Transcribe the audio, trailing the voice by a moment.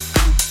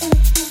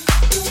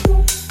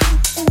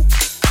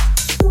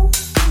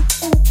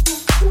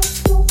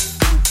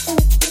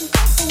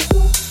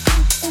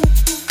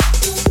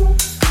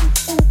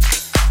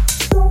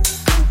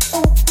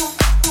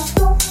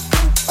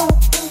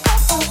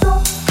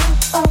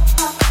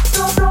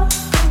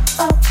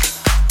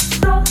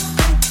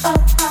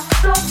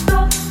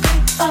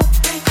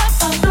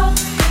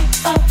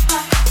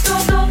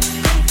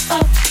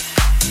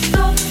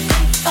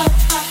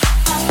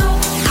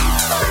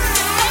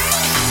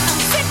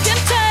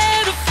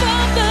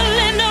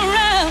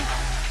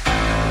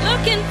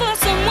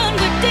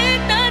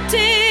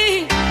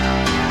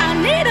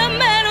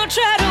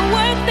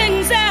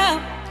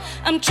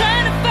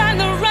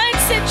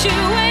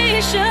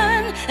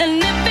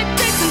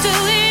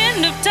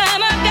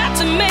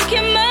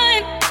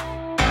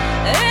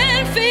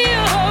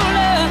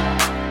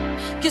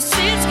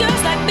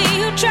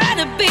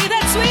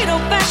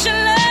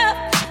old-fashioned love,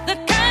 the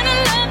kind of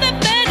love that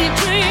Betty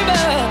dreamed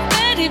of.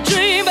 Betty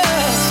dreamed of.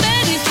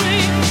 Betty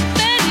dreamed.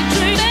 Betty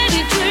dreamed.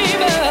 Betty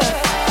dreamed of.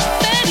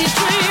 Betty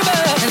dreamed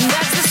of. And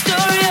that's the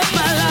story of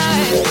my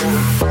life.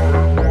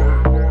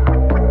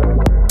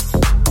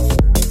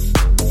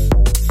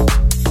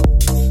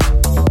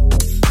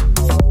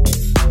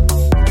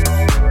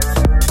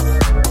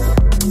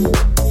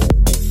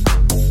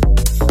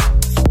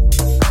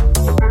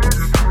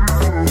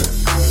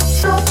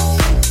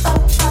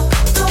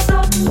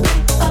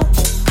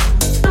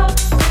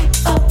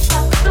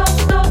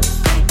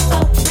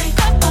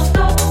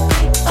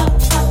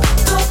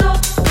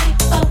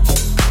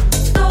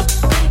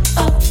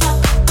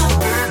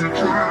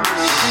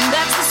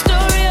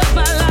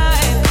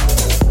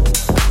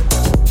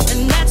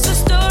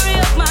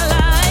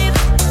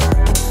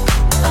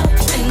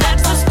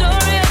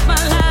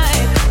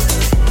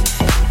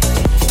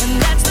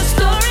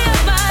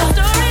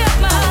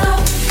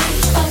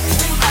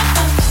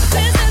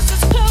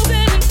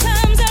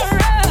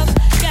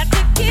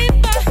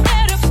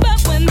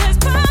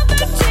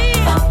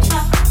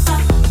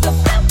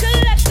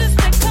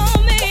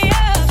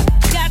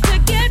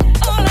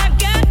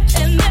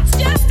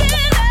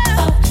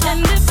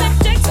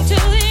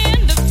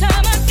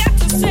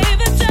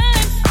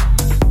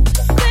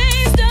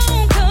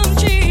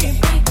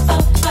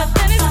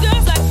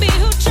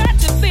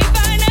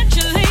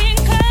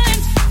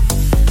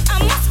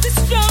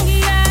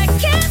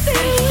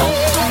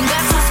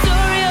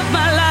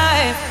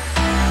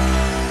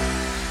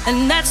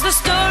 And that's the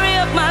story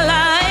of my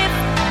life.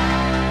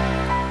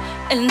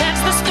 And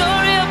that's the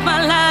story of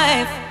my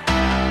life.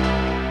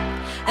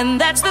 And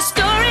that's the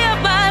story of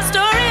my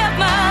story of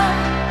my.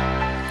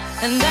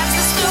 And that's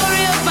the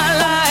story of my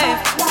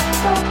life.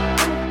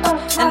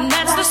 And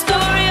that's the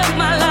story of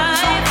my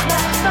life.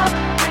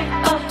 And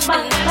that's the story of my life. Story of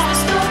my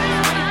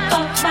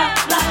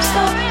life.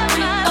 Story of my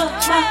life.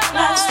 Story of my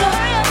life. Story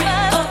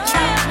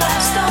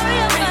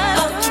of my life. Story of my life. Story of my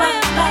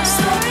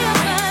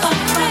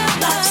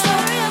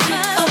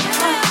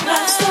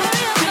life. Story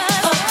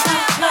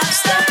of my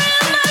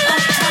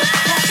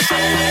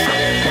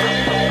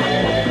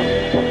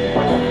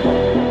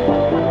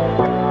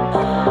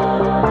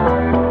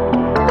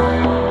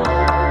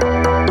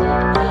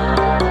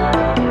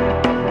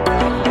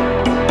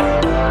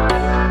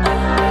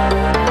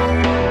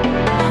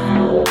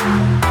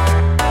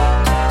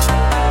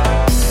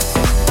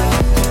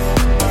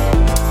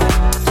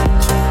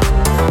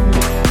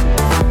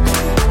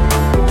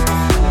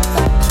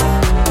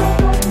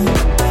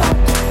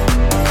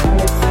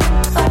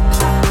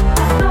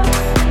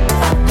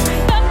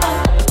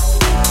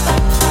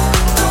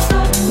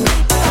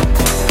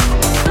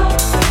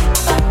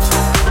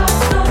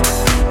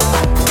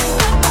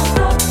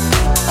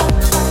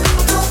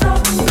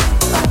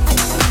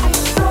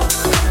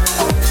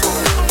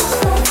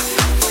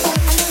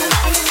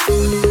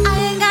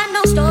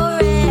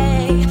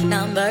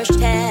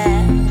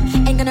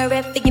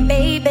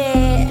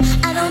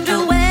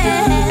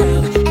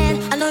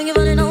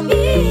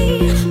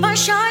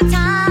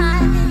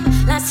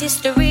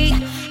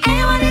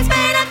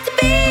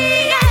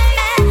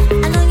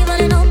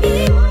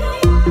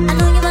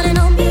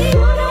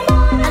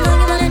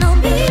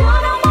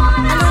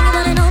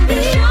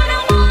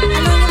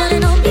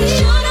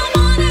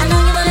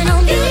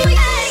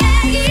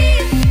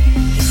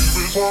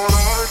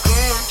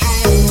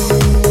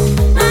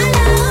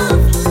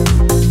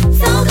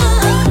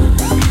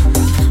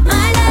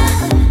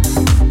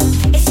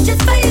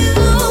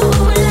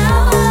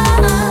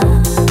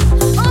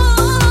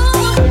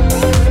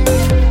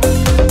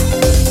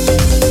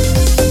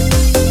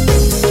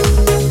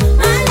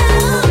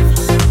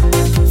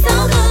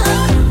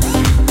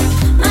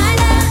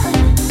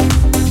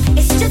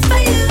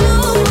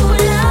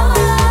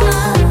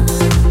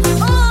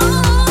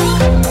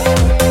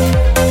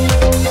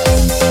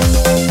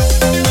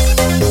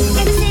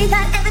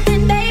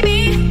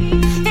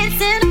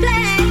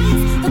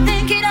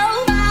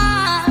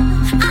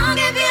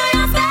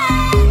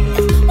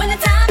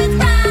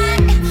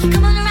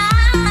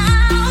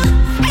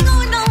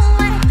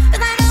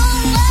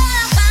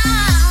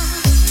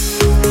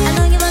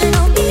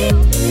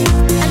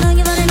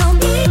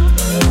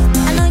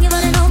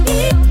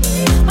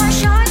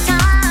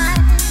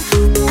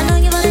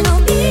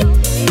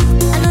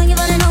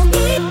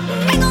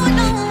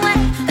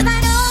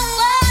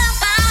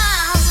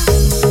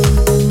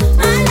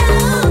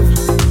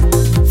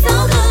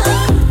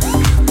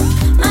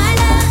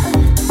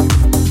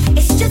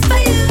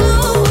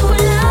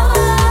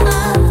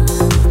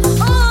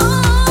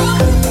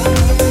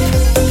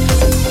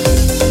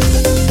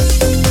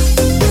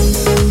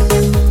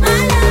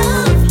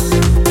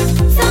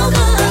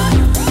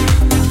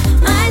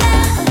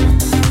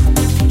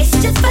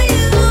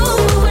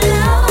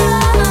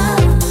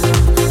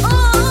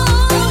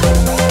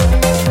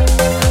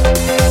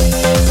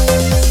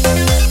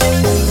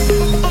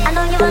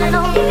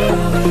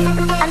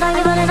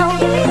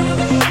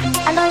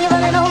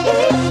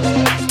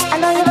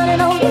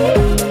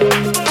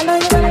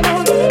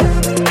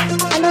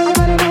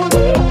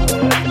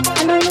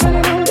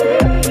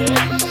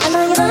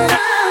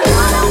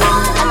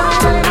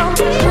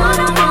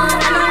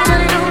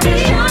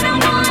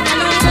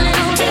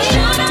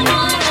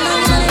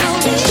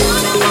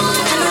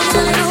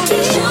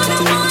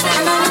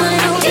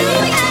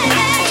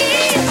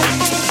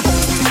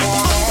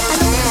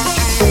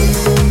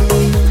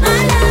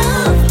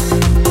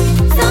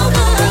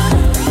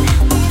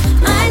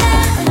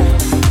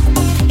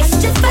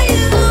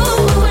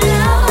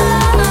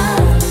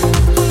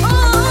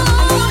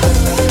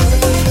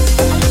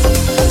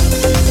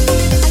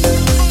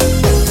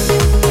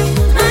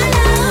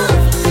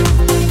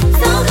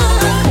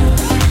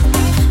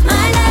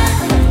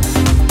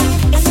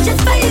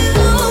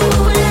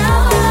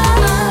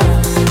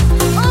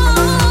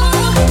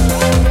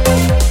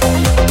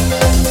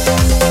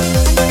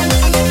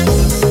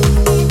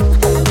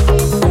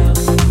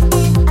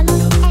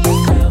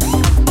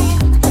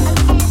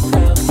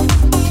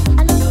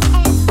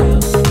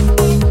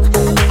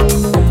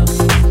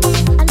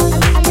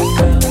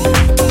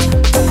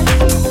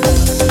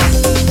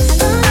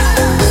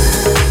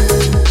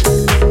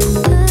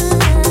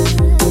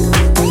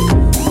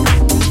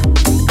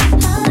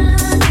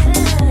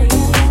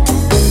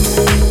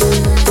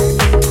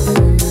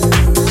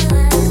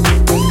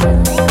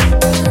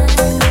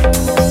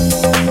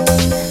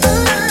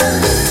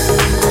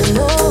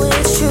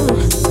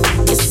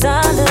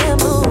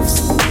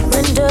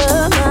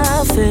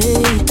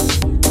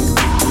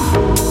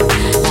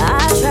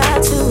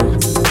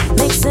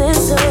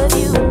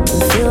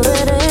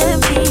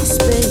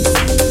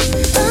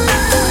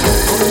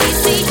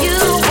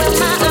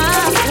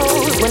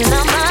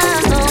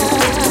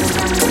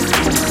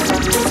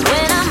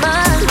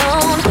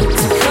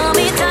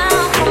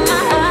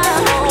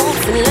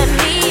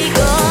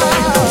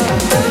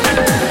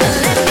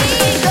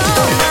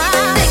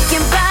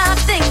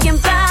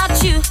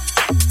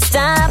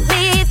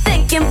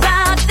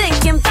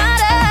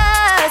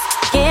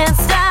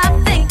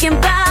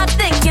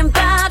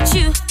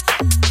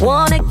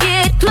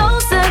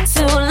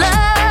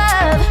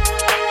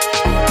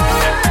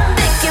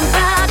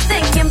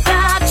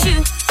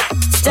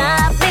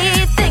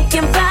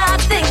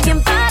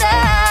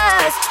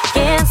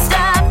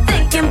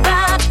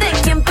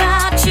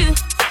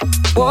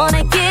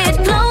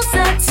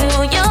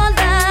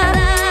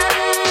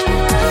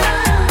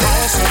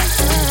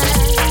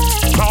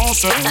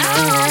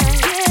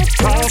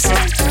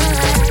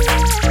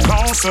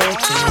closer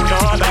to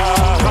your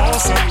love.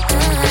 Closer,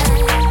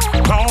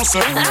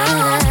 closer,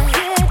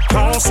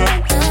 closer,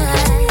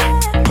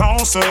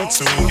 closer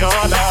to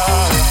your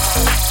love.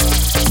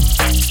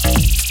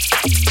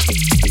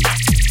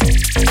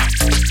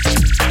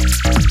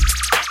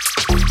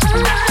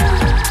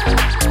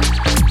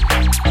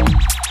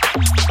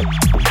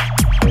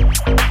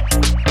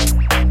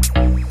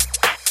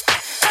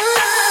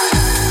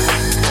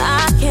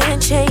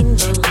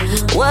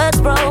 What's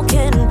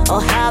broken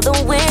or how the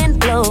wind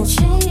blows.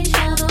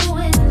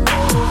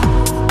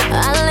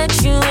 I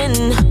let you in,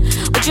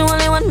 but you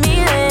only want me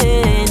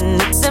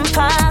in. It's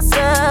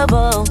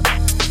impossible.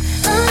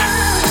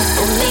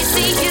 Only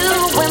see you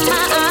when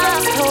my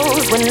eyes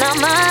close. When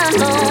I'm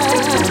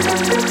alone.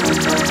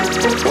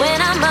 When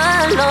I'm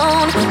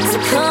alone. So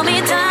calm me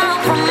down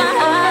from my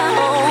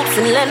hopes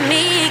and let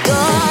me go.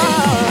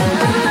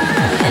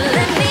 And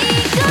let me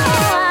go.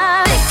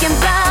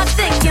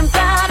 Thinking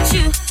about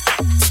you.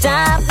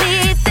 Stop me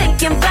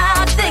thinking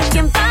about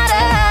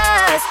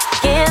us.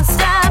 Can't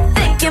stop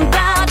thinking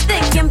about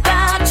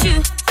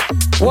you.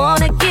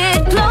 Wanna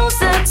get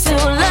closer to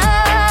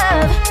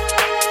love.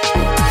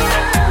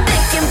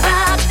 Thinking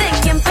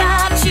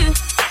about you.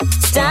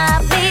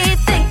 Stop me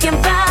thinking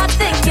about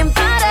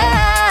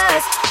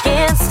us.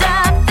 Can't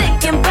stop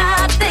thinking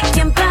about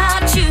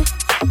you.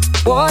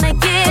 Wanna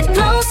get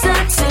closer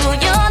to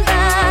your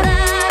love.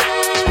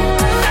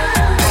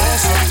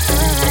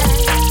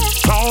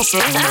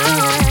 Closer,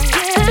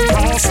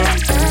 closer,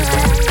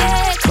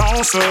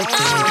 closer to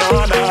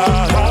your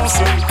love.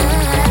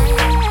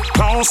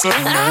 Closer,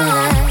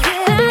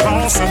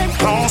 closer,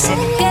 closer,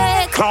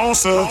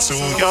 closer to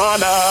your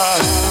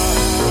love.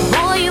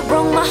 Boy, you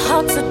broke my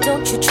heart, so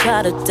don't you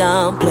try to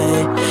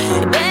downplay.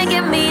 You're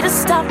begging me to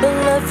stop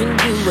loving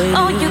you.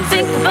 All you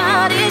think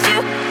about is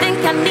you.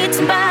 Think I need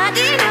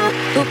somebody new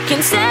who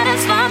can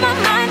satisfy my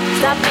mind.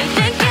 Stop me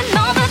thinking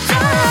all the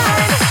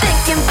time.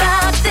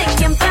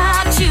 Thinking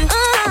about you.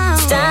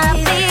 Stop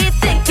me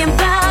thinking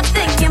about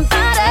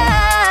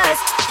us.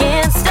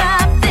 Can't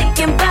stop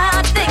thinking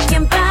about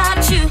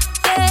you.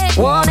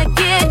 Wanna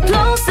get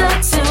closer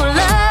to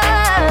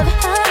love.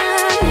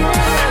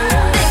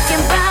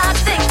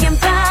 Thinking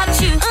about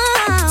you.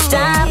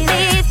 Stop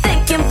me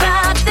thinking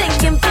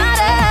about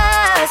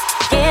us.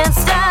 Can't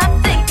stop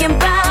thinking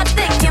about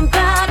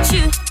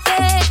you.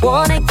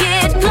 Wanna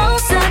get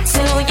closer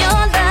to your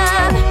love.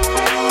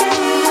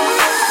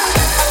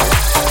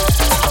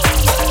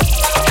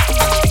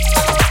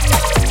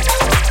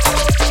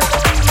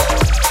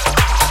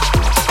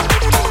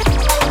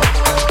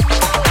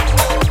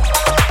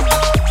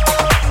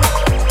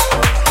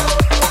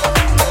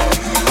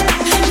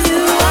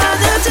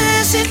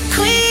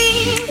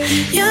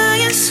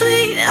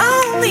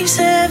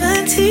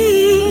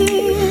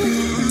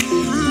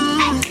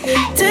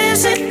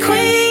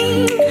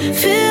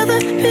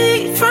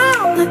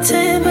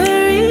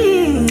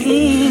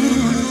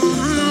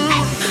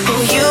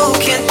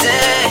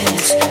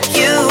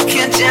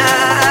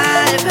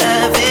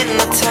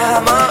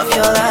 Time of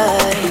your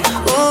life.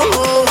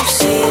 Ooh,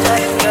 see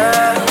that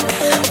girl,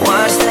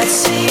 watch that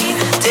scene,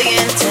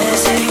 digging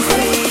dancing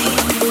queen.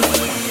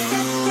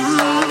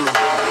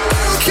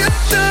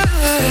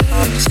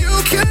 You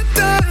can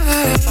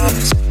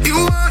dance, you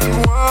want,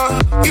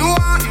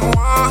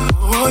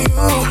 oh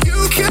you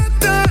can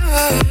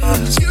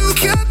dance,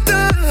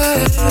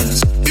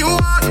 you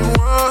want,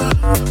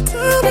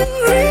 tell me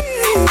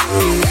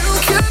you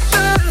can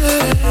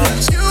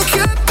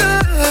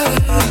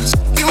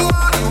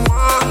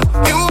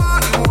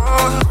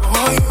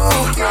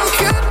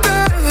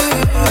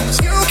dance,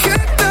 you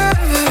can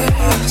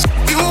dance,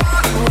 you want.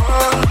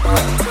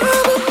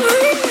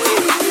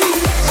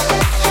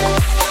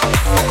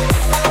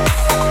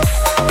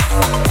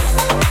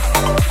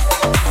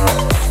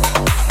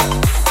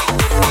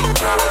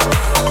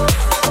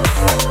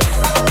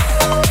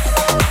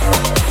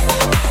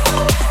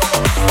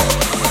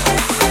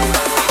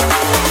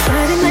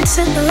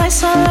 The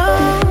lights are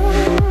low,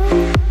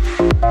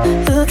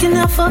 looking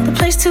out for the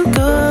place to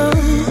go,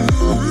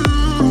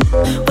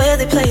 where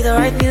they play the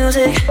right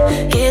music,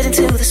 get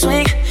into the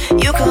swing.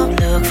 You come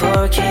look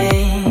for a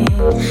king.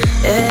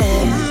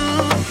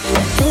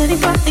 Yeah.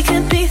 Anybody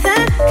can be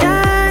that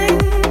guy.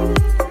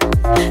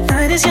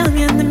 Night is young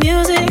and the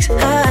music's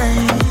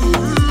high.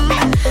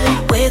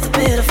 With a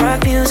bit of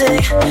rock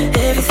music,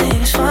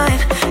 everything's fine.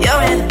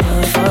 You're in the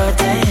mood for a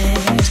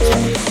dance.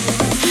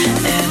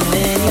 And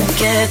when you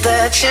get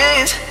that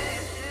chance,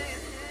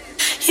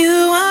 you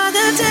are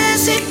the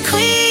dancing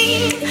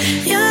queen,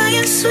 young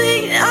and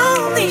sweet,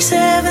 only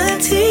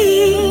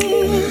 17.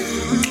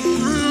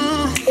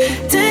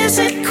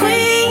 Dancing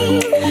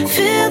queen,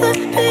 feel the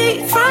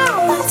beat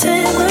from the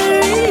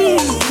tambourine.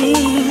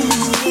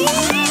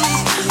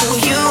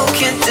 You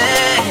can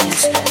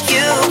dance,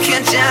 you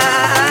can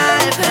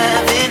jive,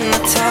 having the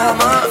time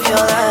of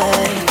your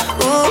life.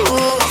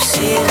 Ooh,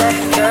 see that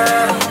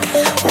girl,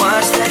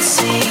 watch that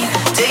scene,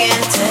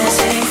 digging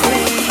dancing queen.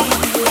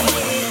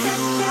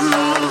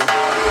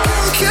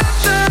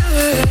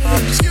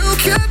 You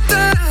can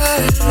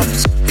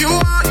dance, you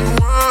want,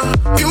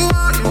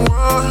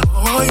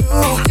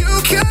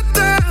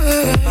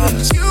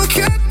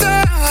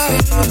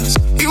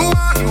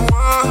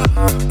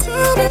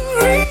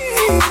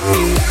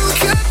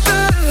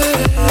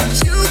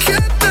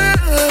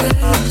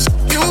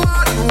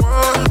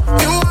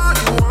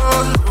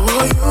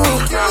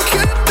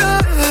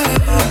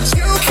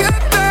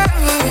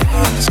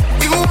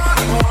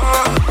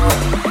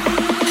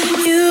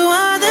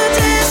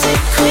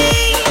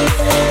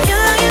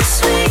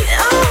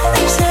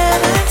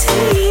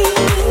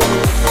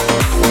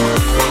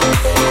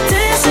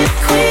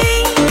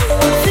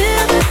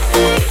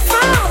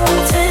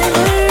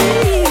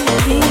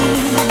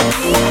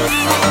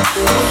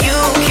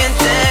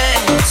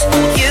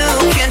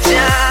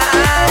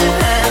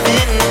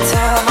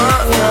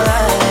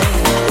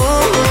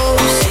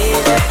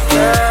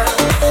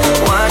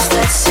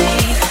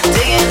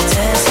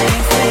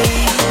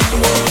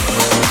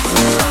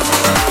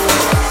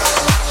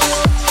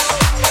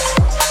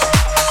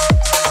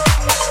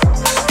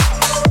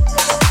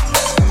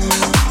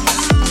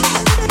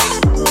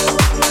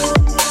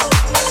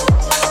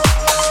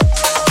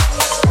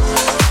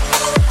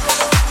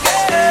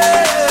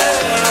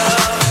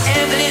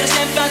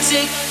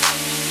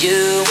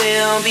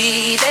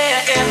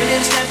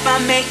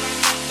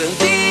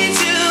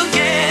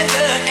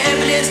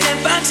 little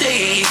step I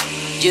take,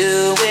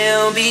 you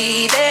will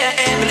be there.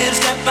 Every little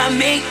step I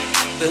make,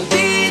 we'll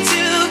be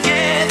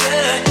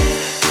together.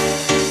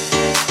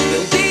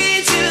 We'll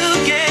be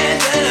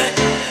together.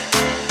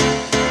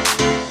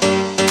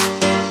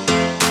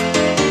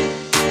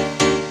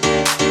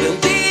 We'll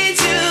be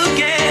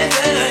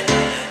together.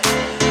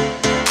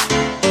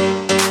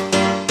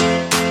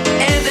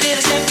 Every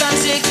little step I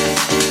take,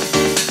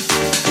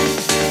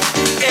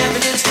 every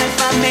little step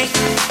I make,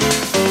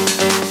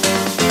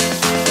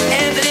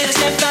 every little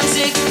step I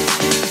take.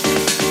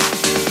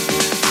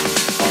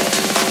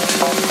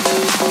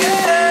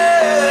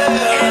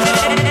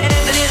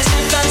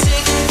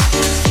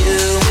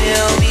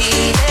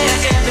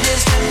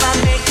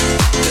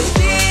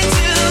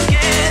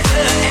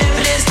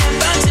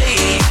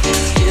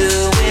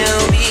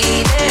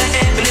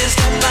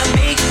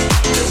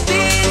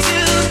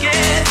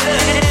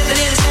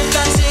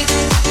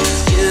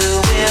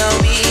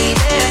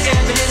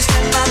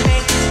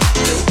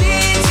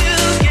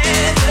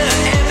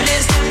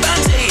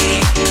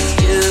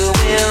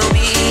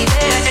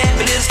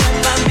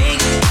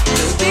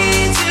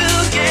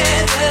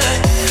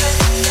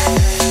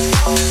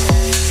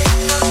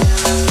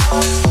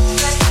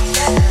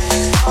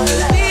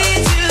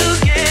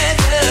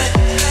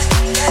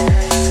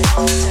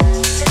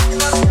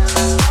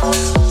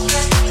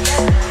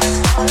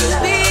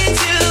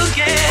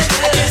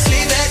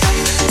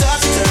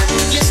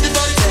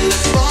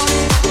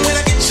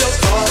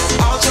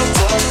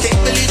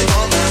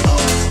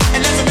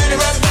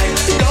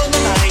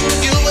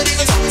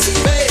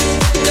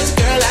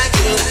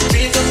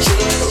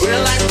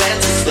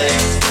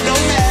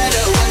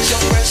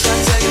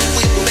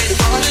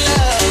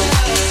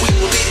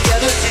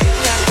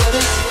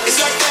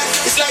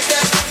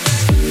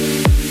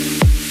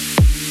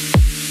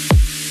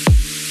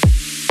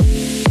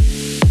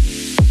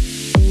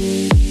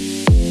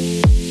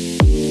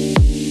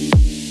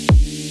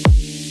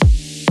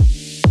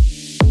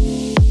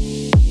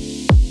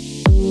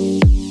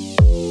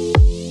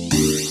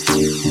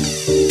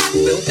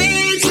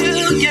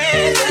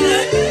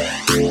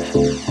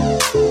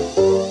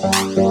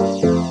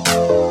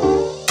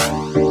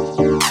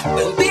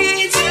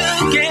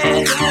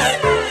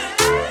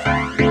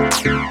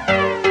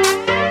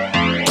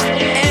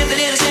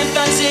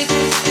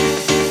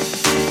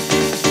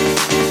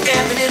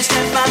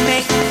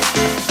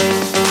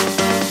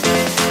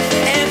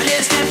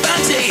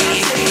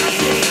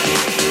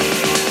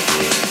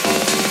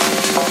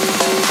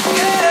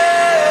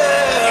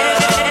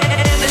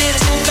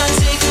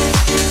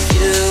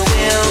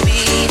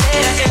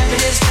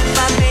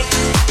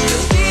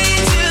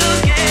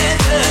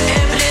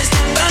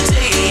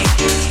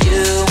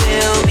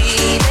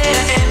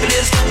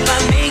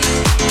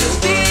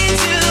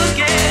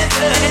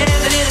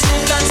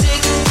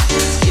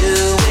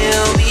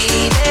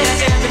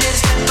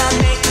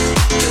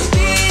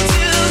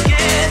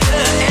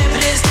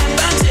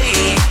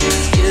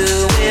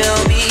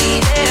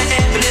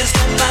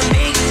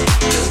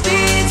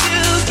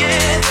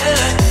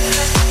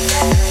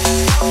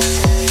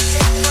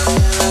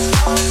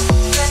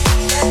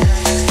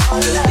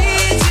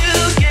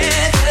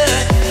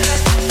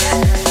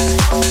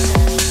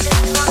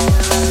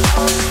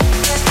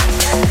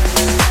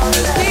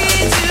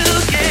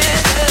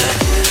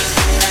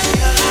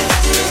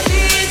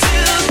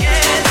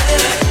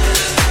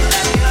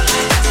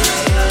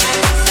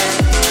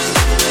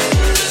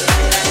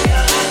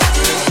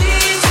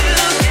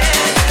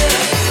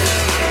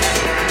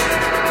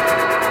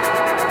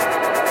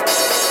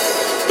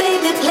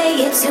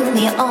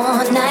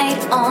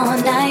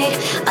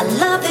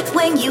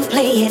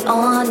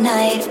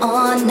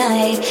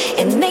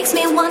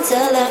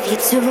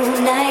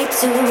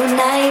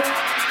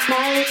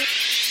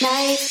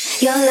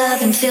 Your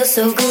loving feels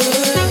so good.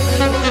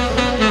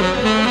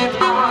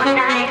 All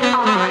night,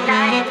 all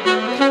night.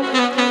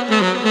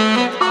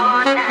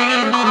 All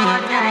night,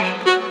 all night.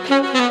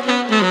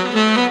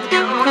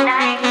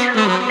 Tonight,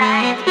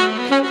 tonight.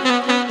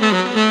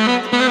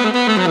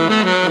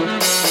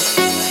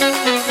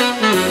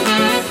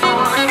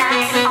 All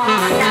night,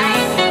 all night.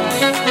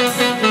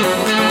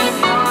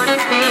 All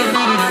night,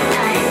 all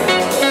night.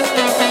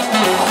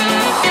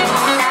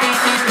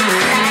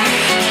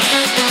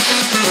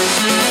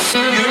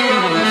 Tonight,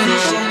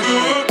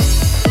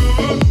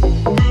 tonight.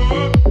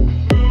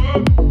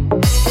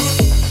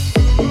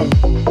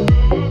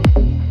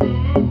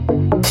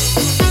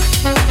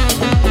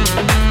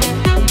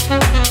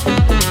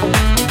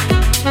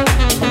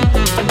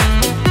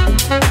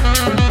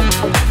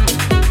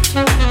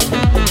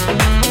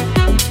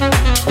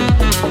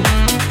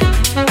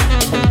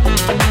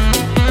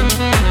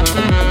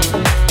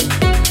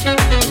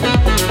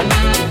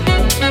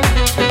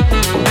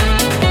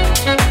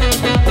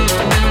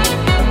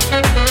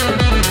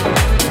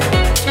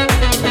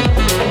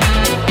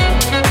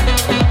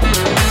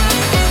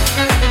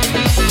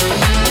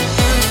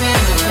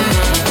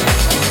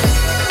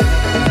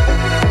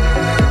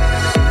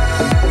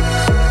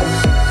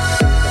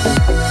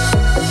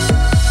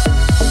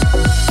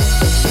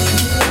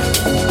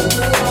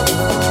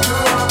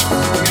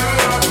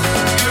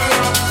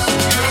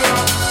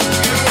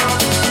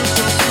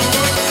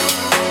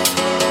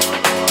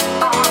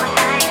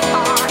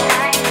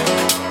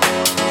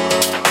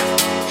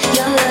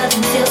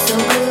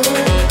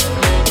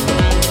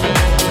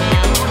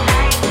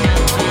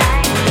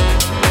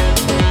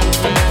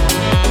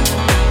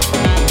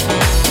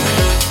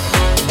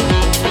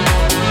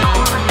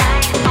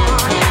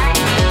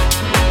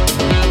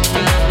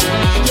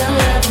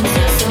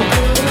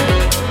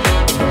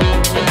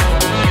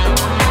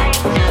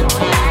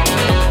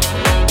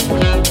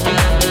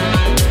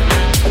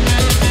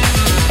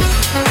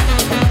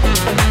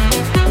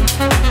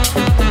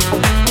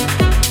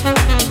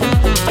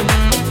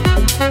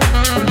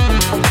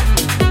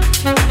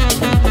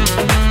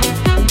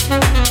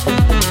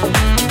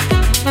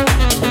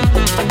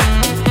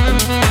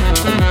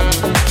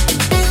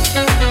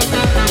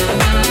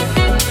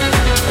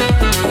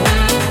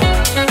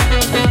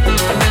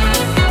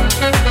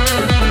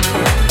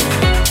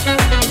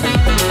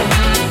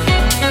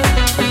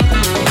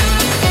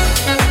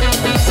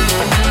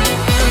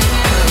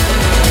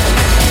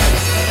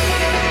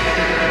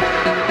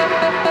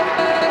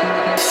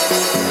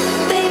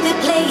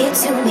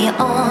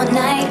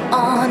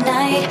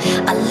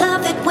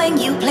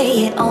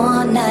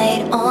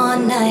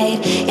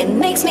 It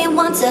makes me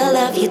want to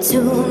love you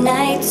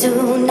tonight,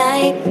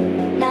 tonight,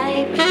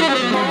 night,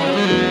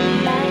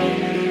 night,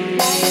 night,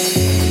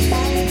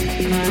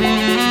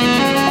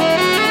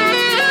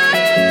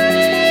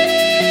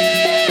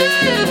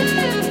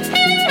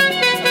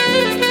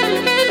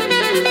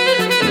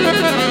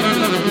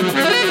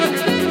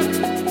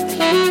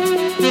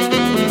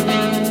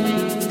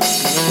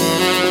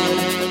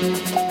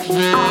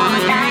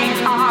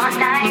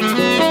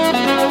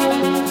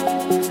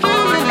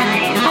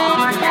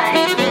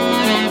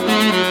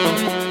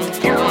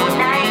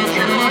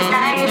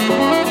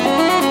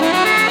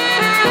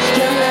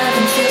 Your love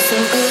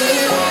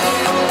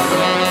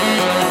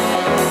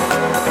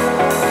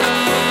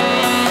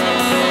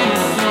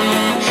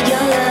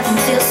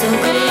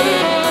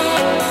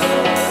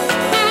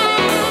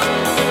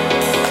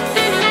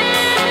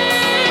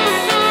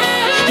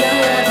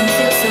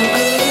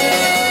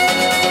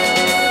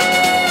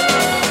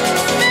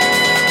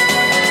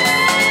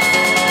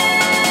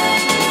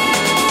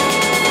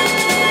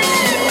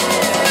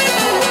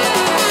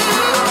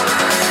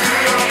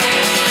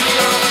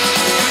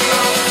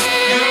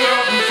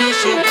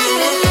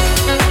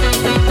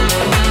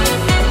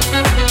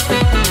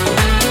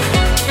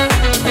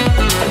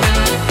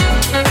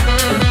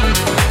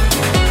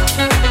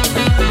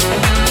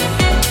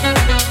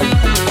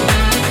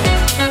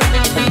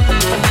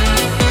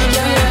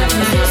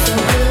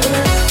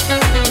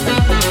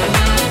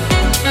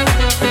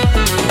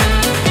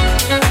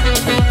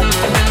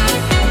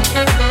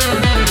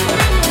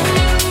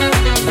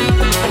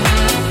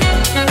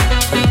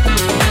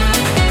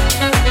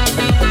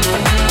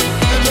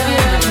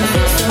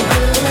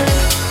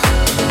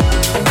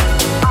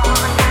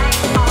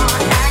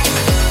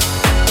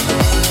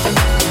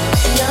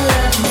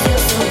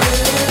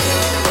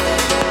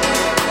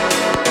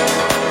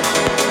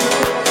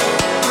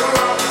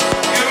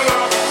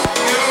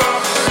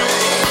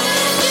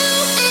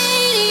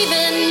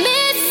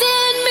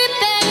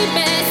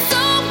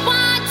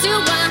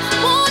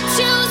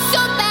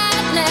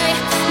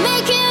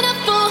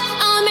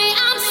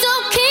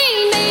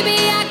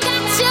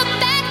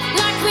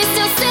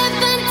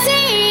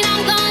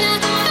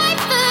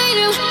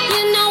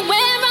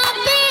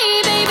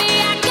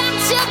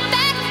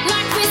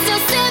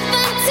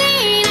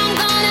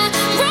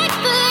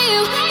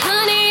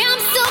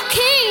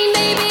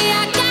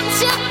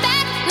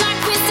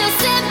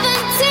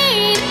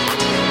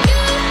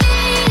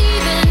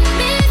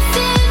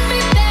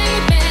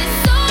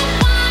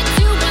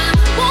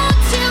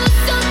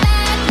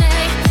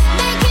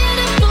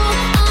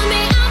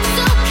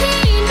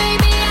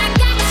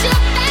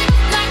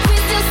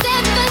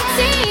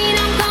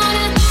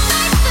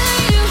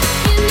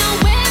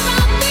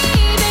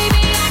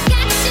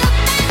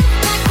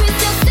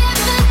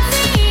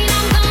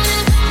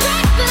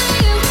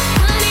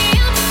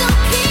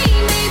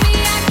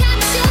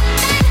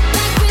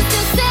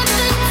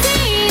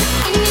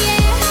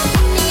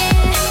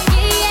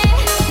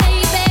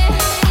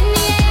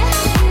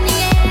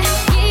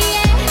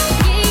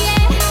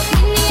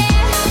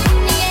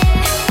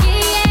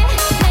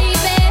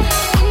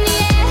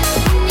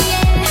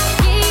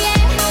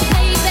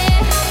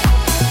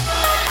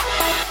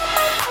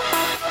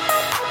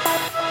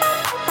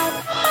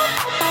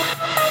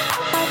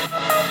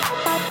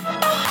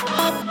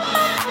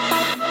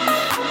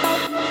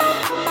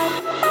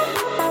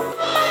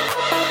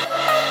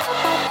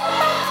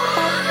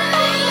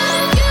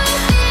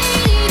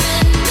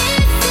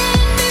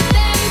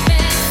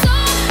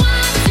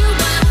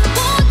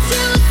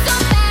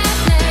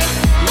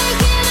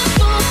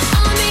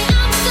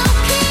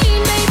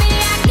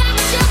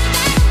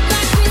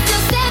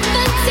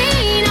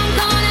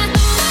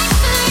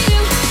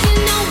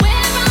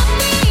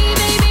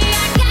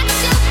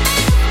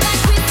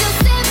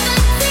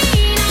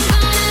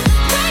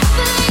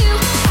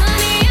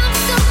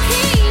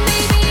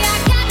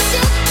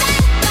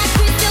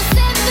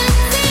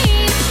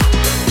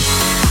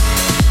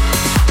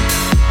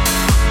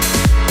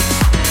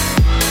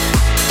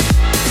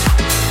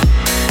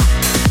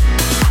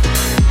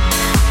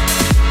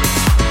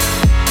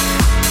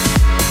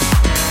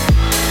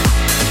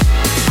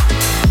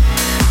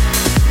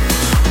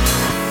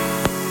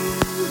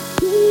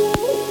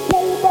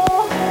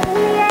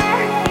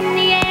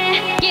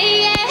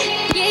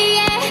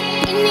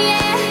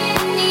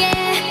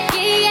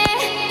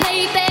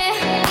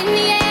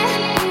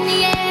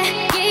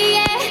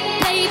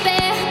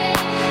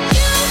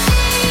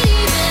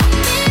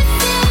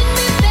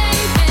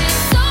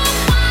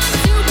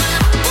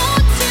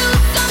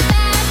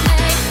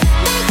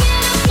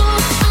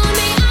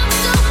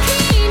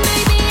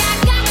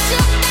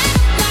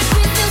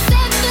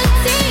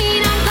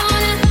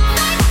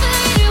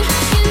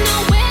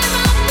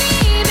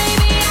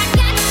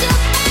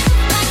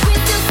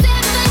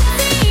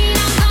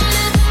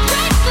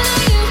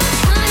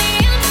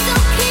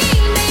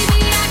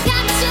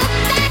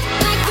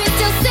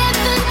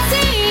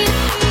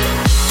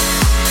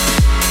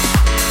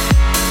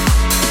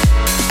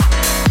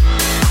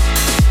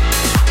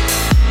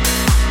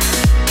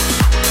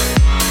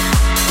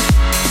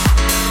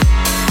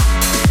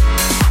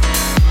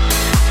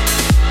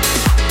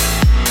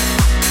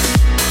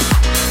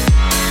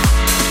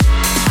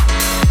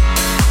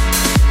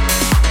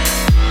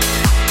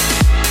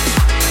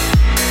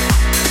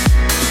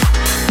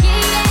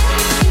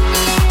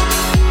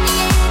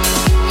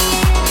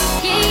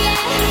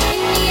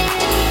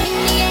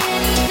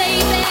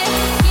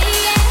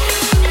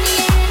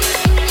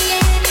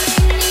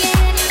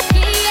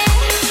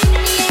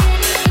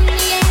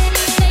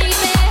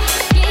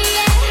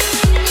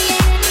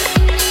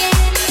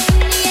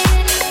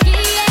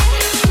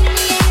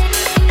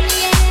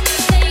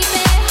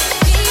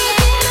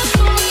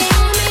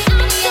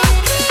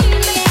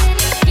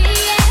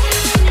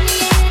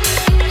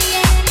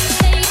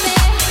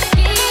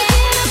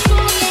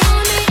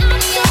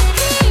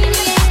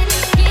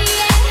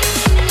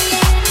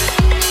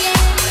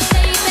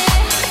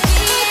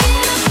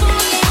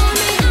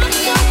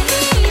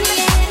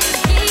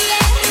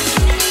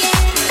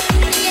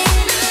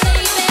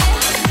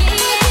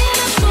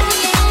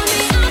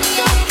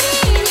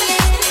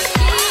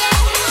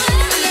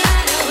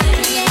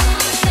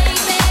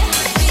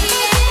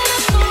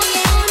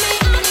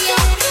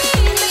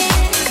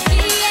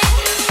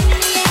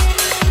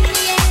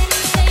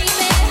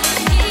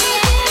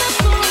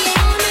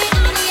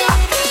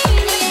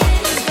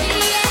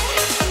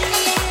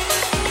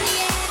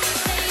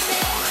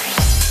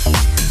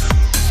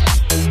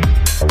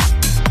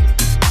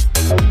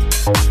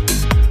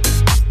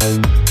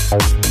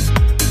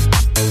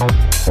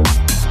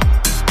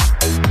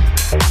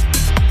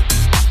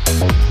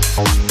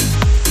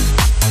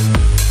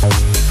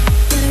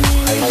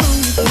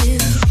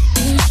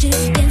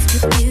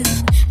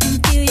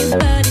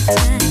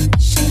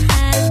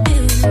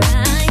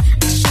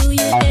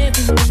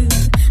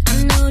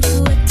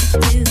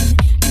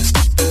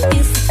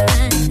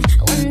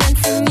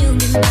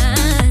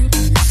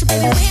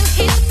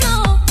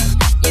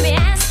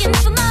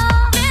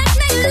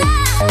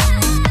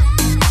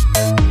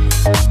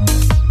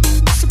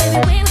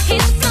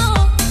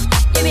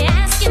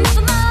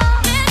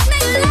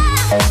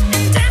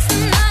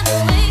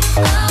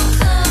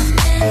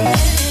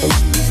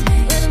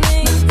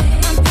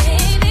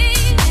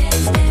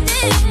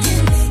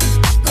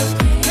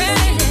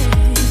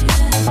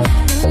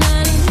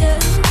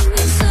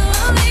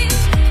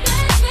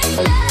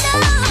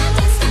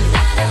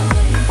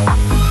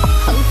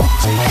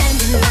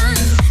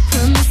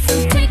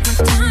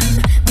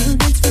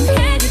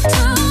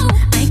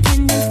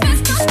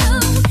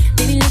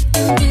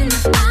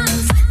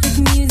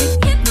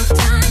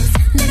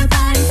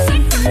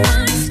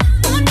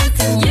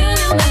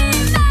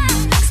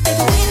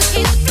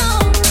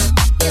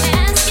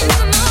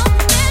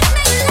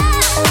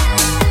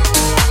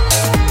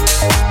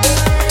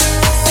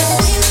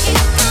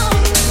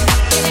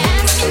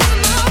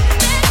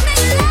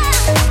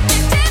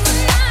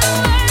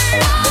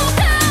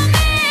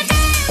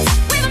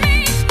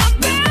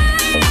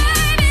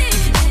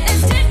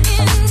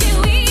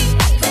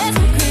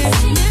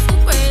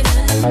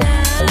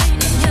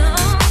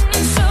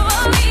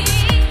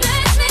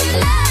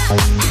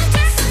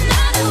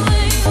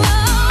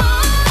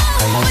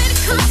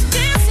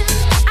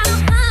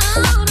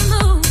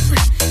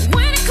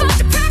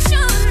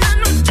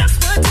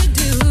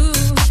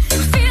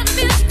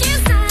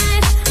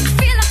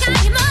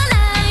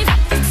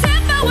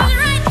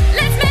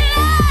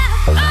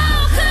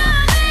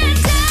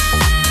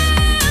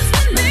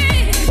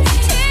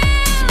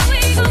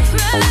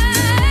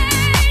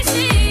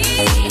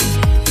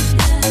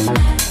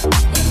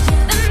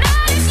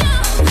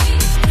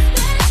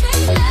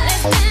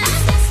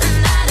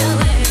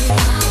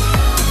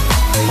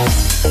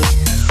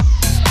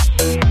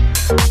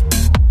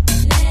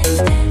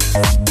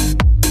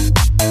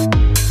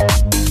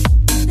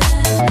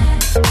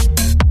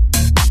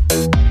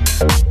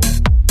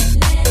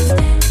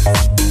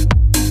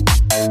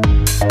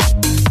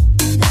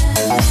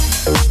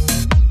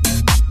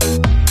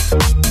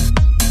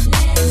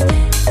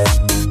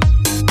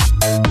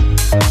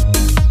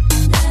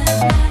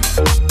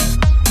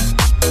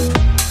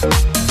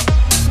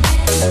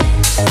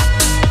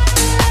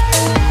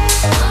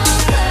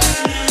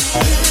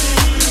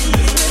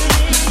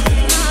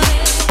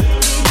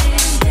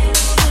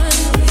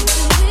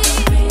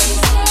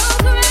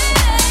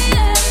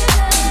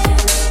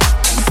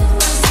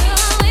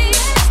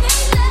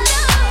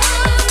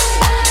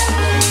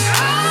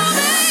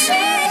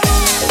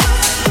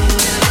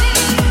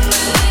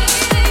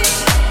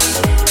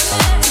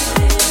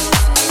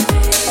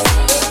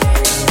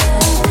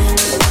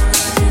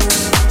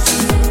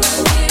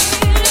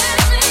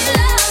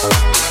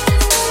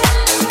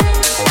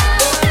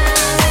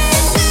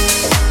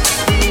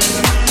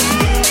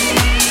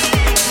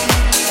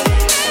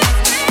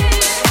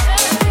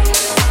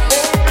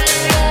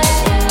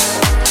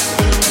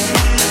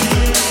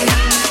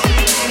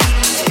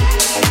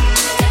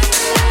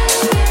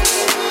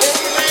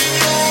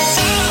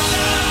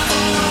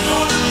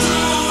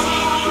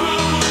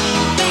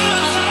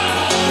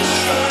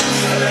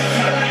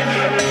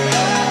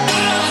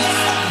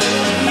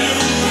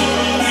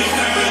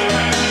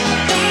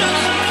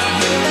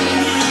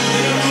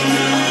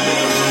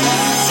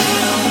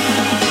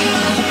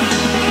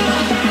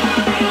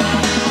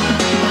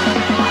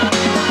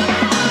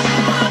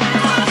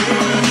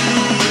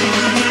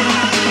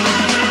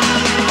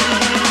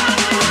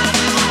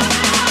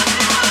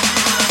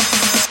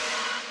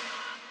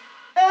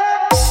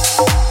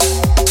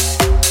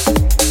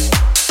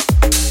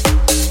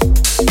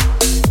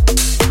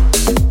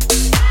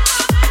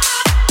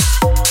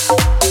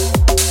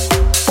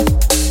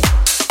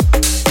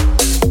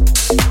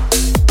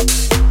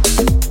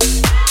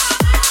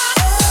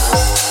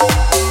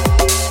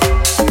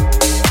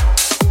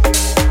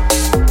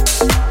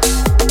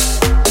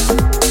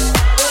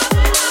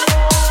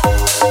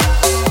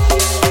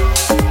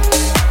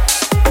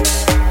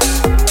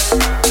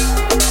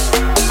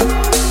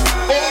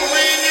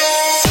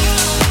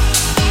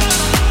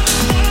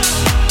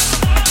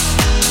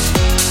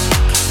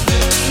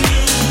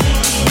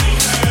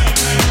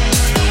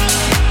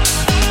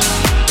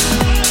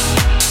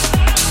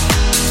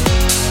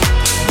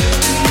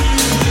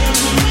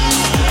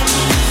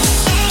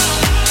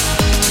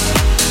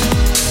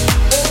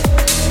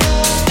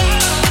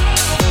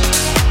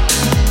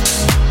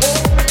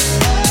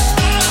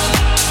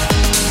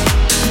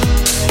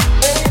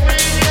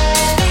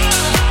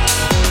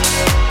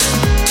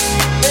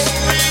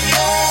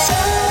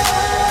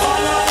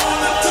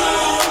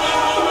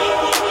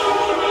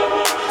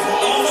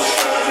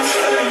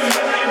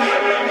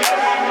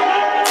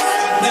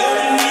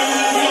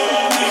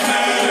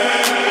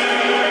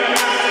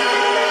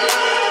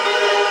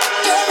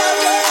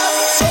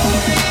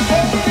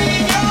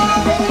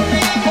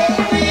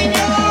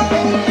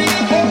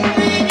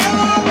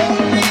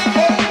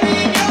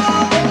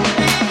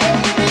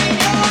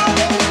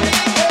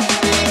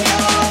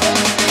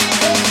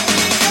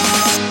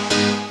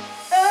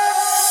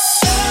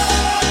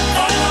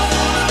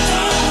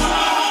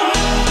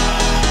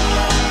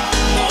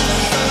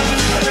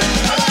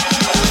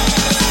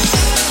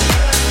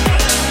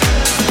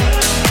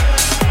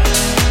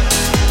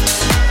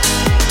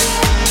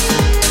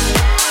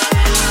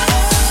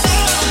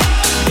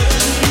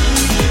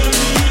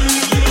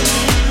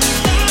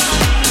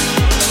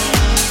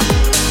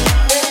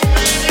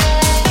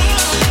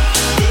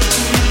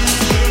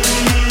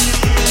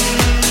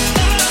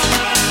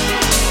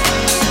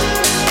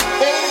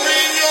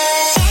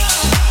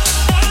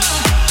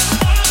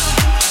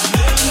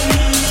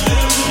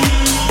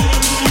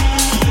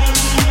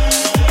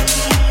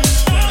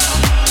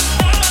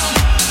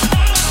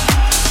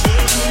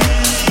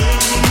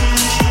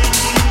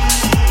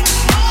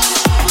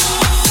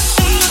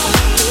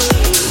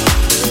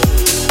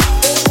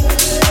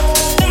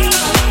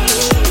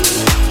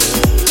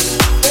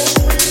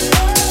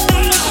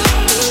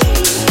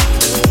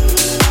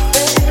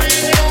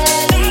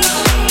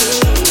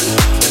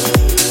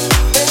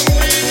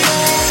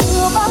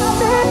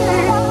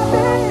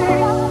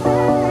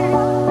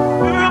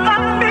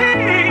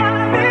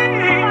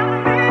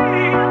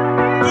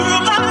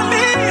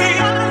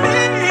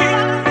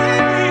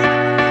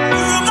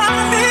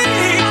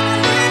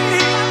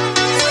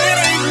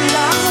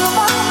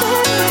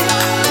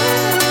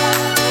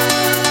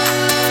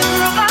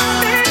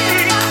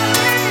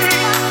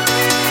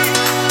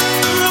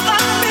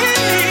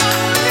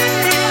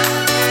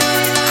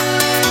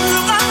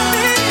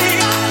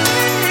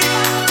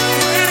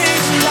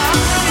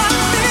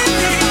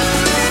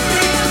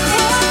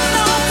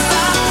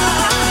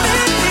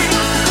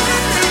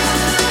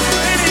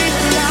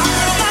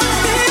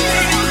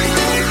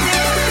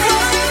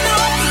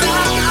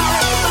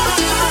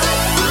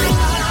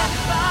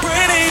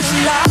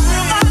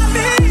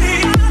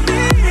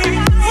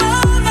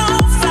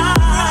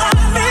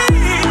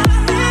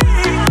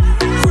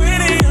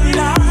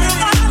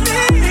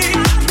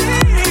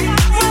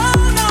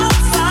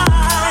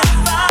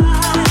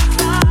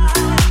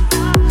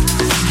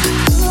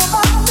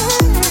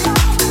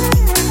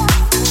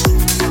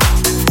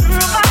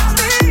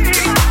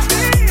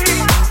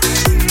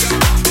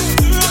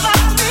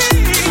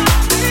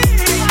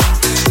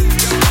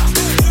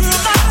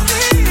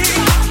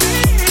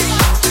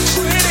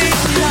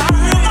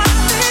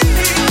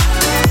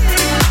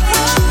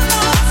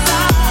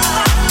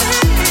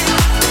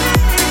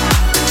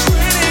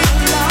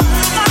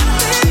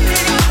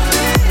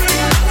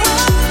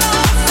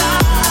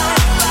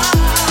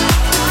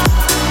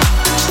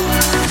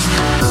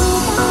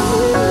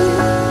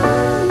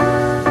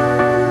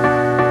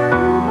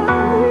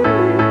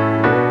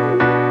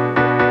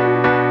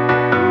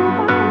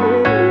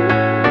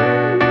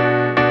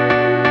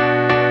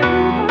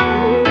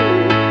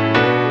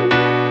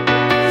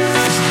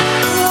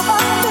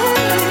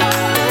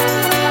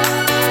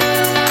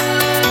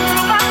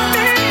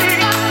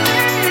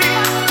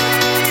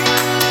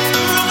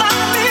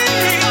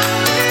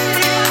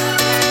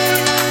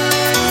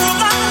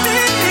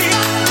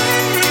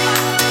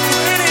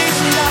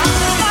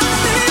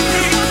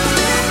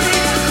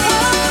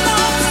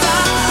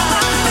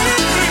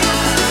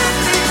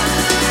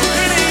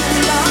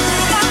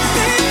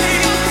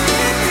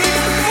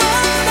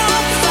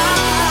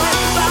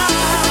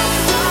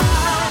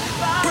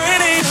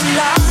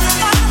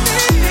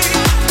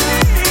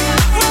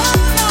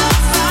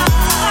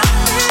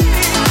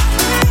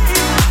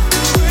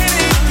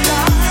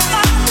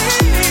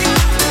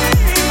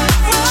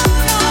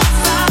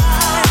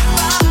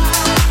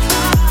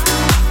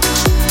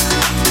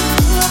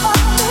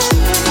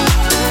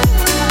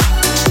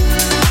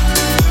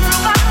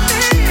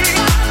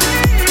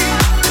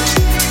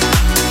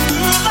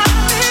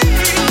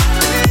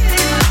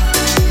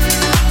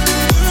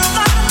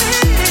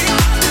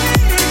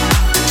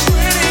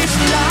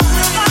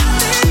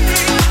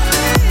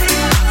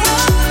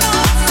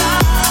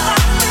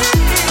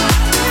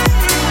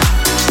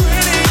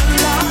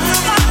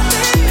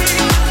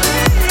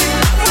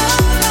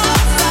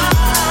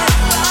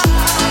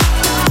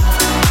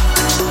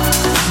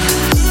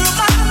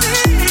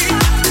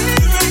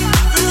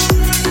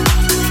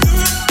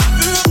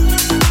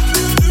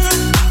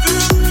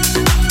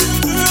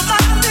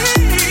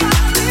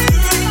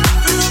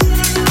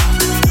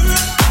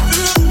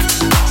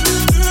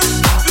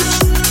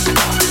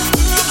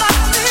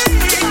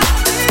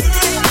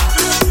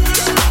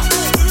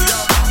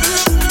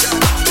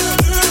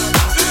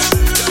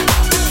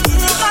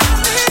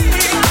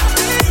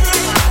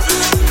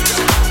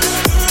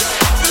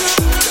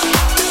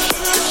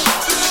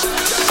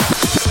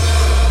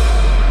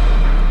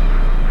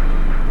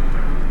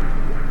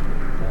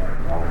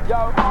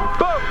Yo,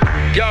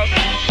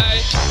 hey,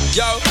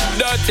 yo,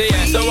 dirty,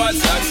 yeah. So what's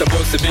that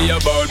supposed to be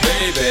about,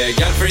 baby?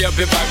 Girl, free up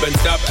your vibe and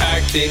stop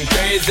acting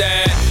crazy.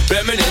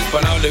 Reminisce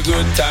on all the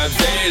good times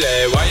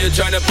daily. Why you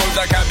tryna pose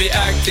like I be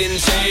acting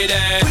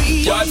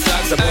shady? What's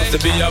that supposed to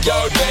be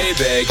about,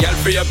 baby? Girl,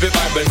 free up your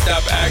vibe and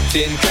stop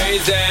acting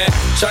crazy.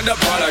 Shonda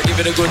Paula, give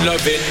it a good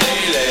loving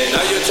daily.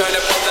 Now you tryna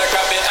pose like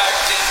I be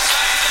acting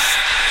shady.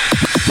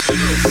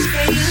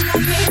 Say you love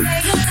me, but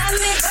you never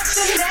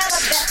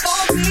there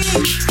for me,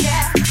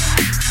 yeah.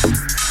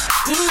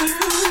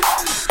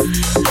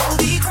 You'll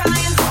be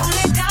crying,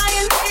 slowly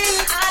dying, and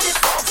I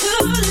decide to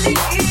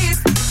leave.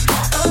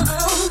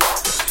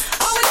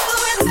 All we do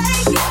is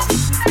make up,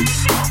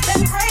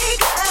 then break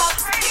up.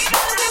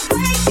 Then we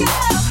wake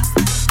up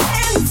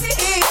and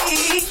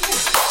see.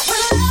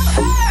 When love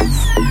hurts,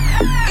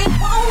 it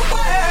won't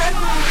work.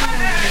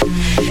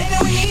 Baby,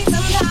 we need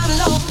some time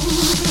alone.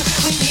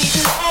 We need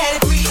to let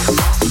it breathe.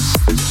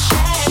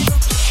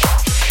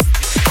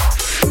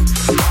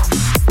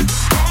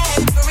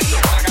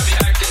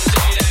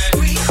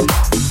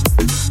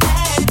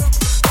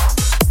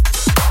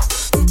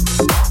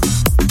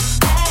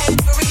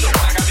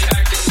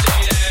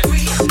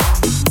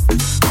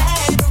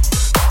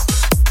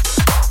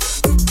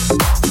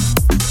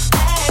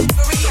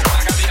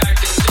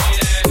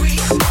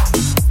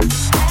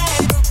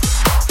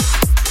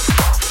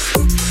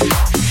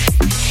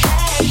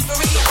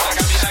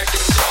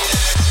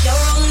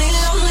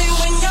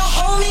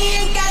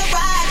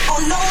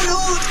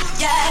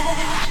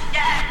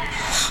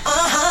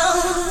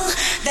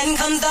 Then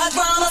comes the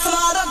drama, some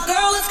other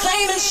girl is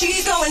claiming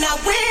she's going out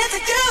with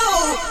you.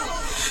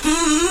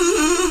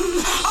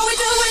 All we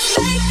do is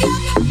make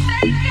up,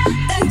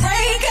 then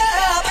break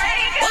up.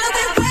 Why don't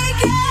we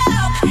wake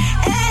up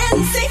and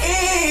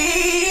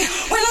see?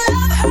 When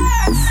love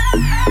hurts,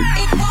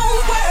 it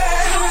won't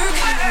work.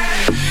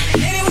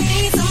 Maybe we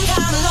need some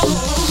time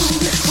alone.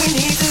 We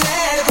need to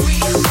let it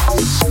breathe.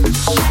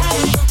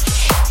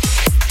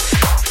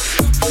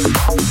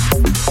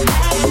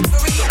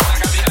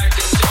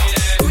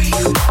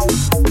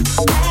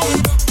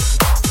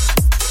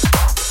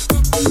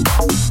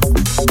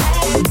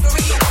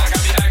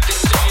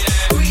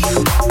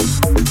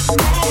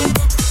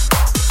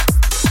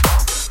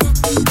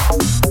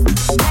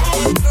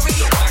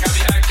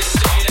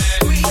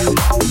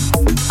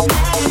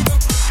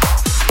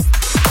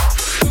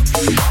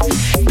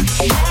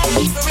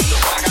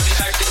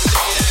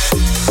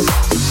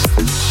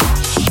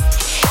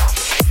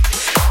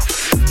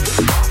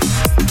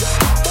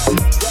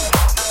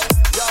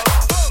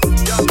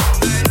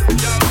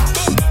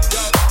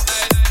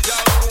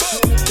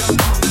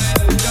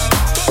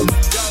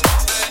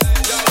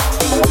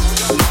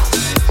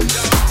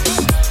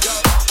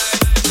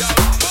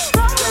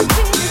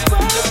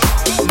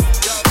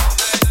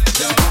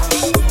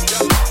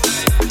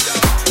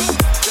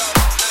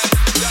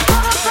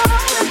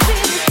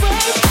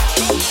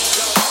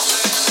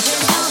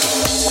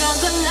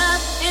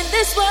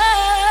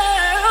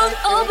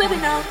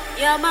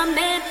 You're my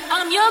man,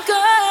 I'm your girl.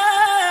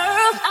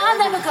 I'll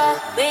never go,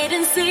 wait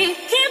and see,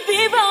 can't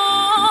be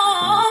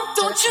wrong.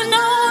 Don't you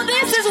know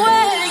this is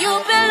where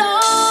you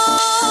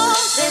belong?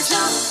 There's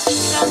no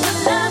stronger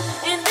love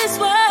in this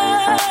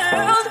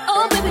world.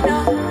 Oh baby,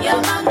 no,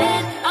 you're my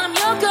man, I'm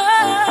your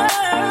girl.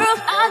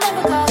 I'll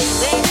never go,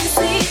 wait and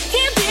see,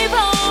 can't be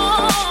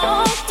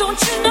wrong. Don't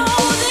you know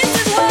this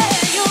is where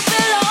you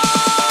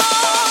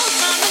belong?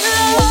 I'm in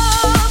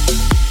love.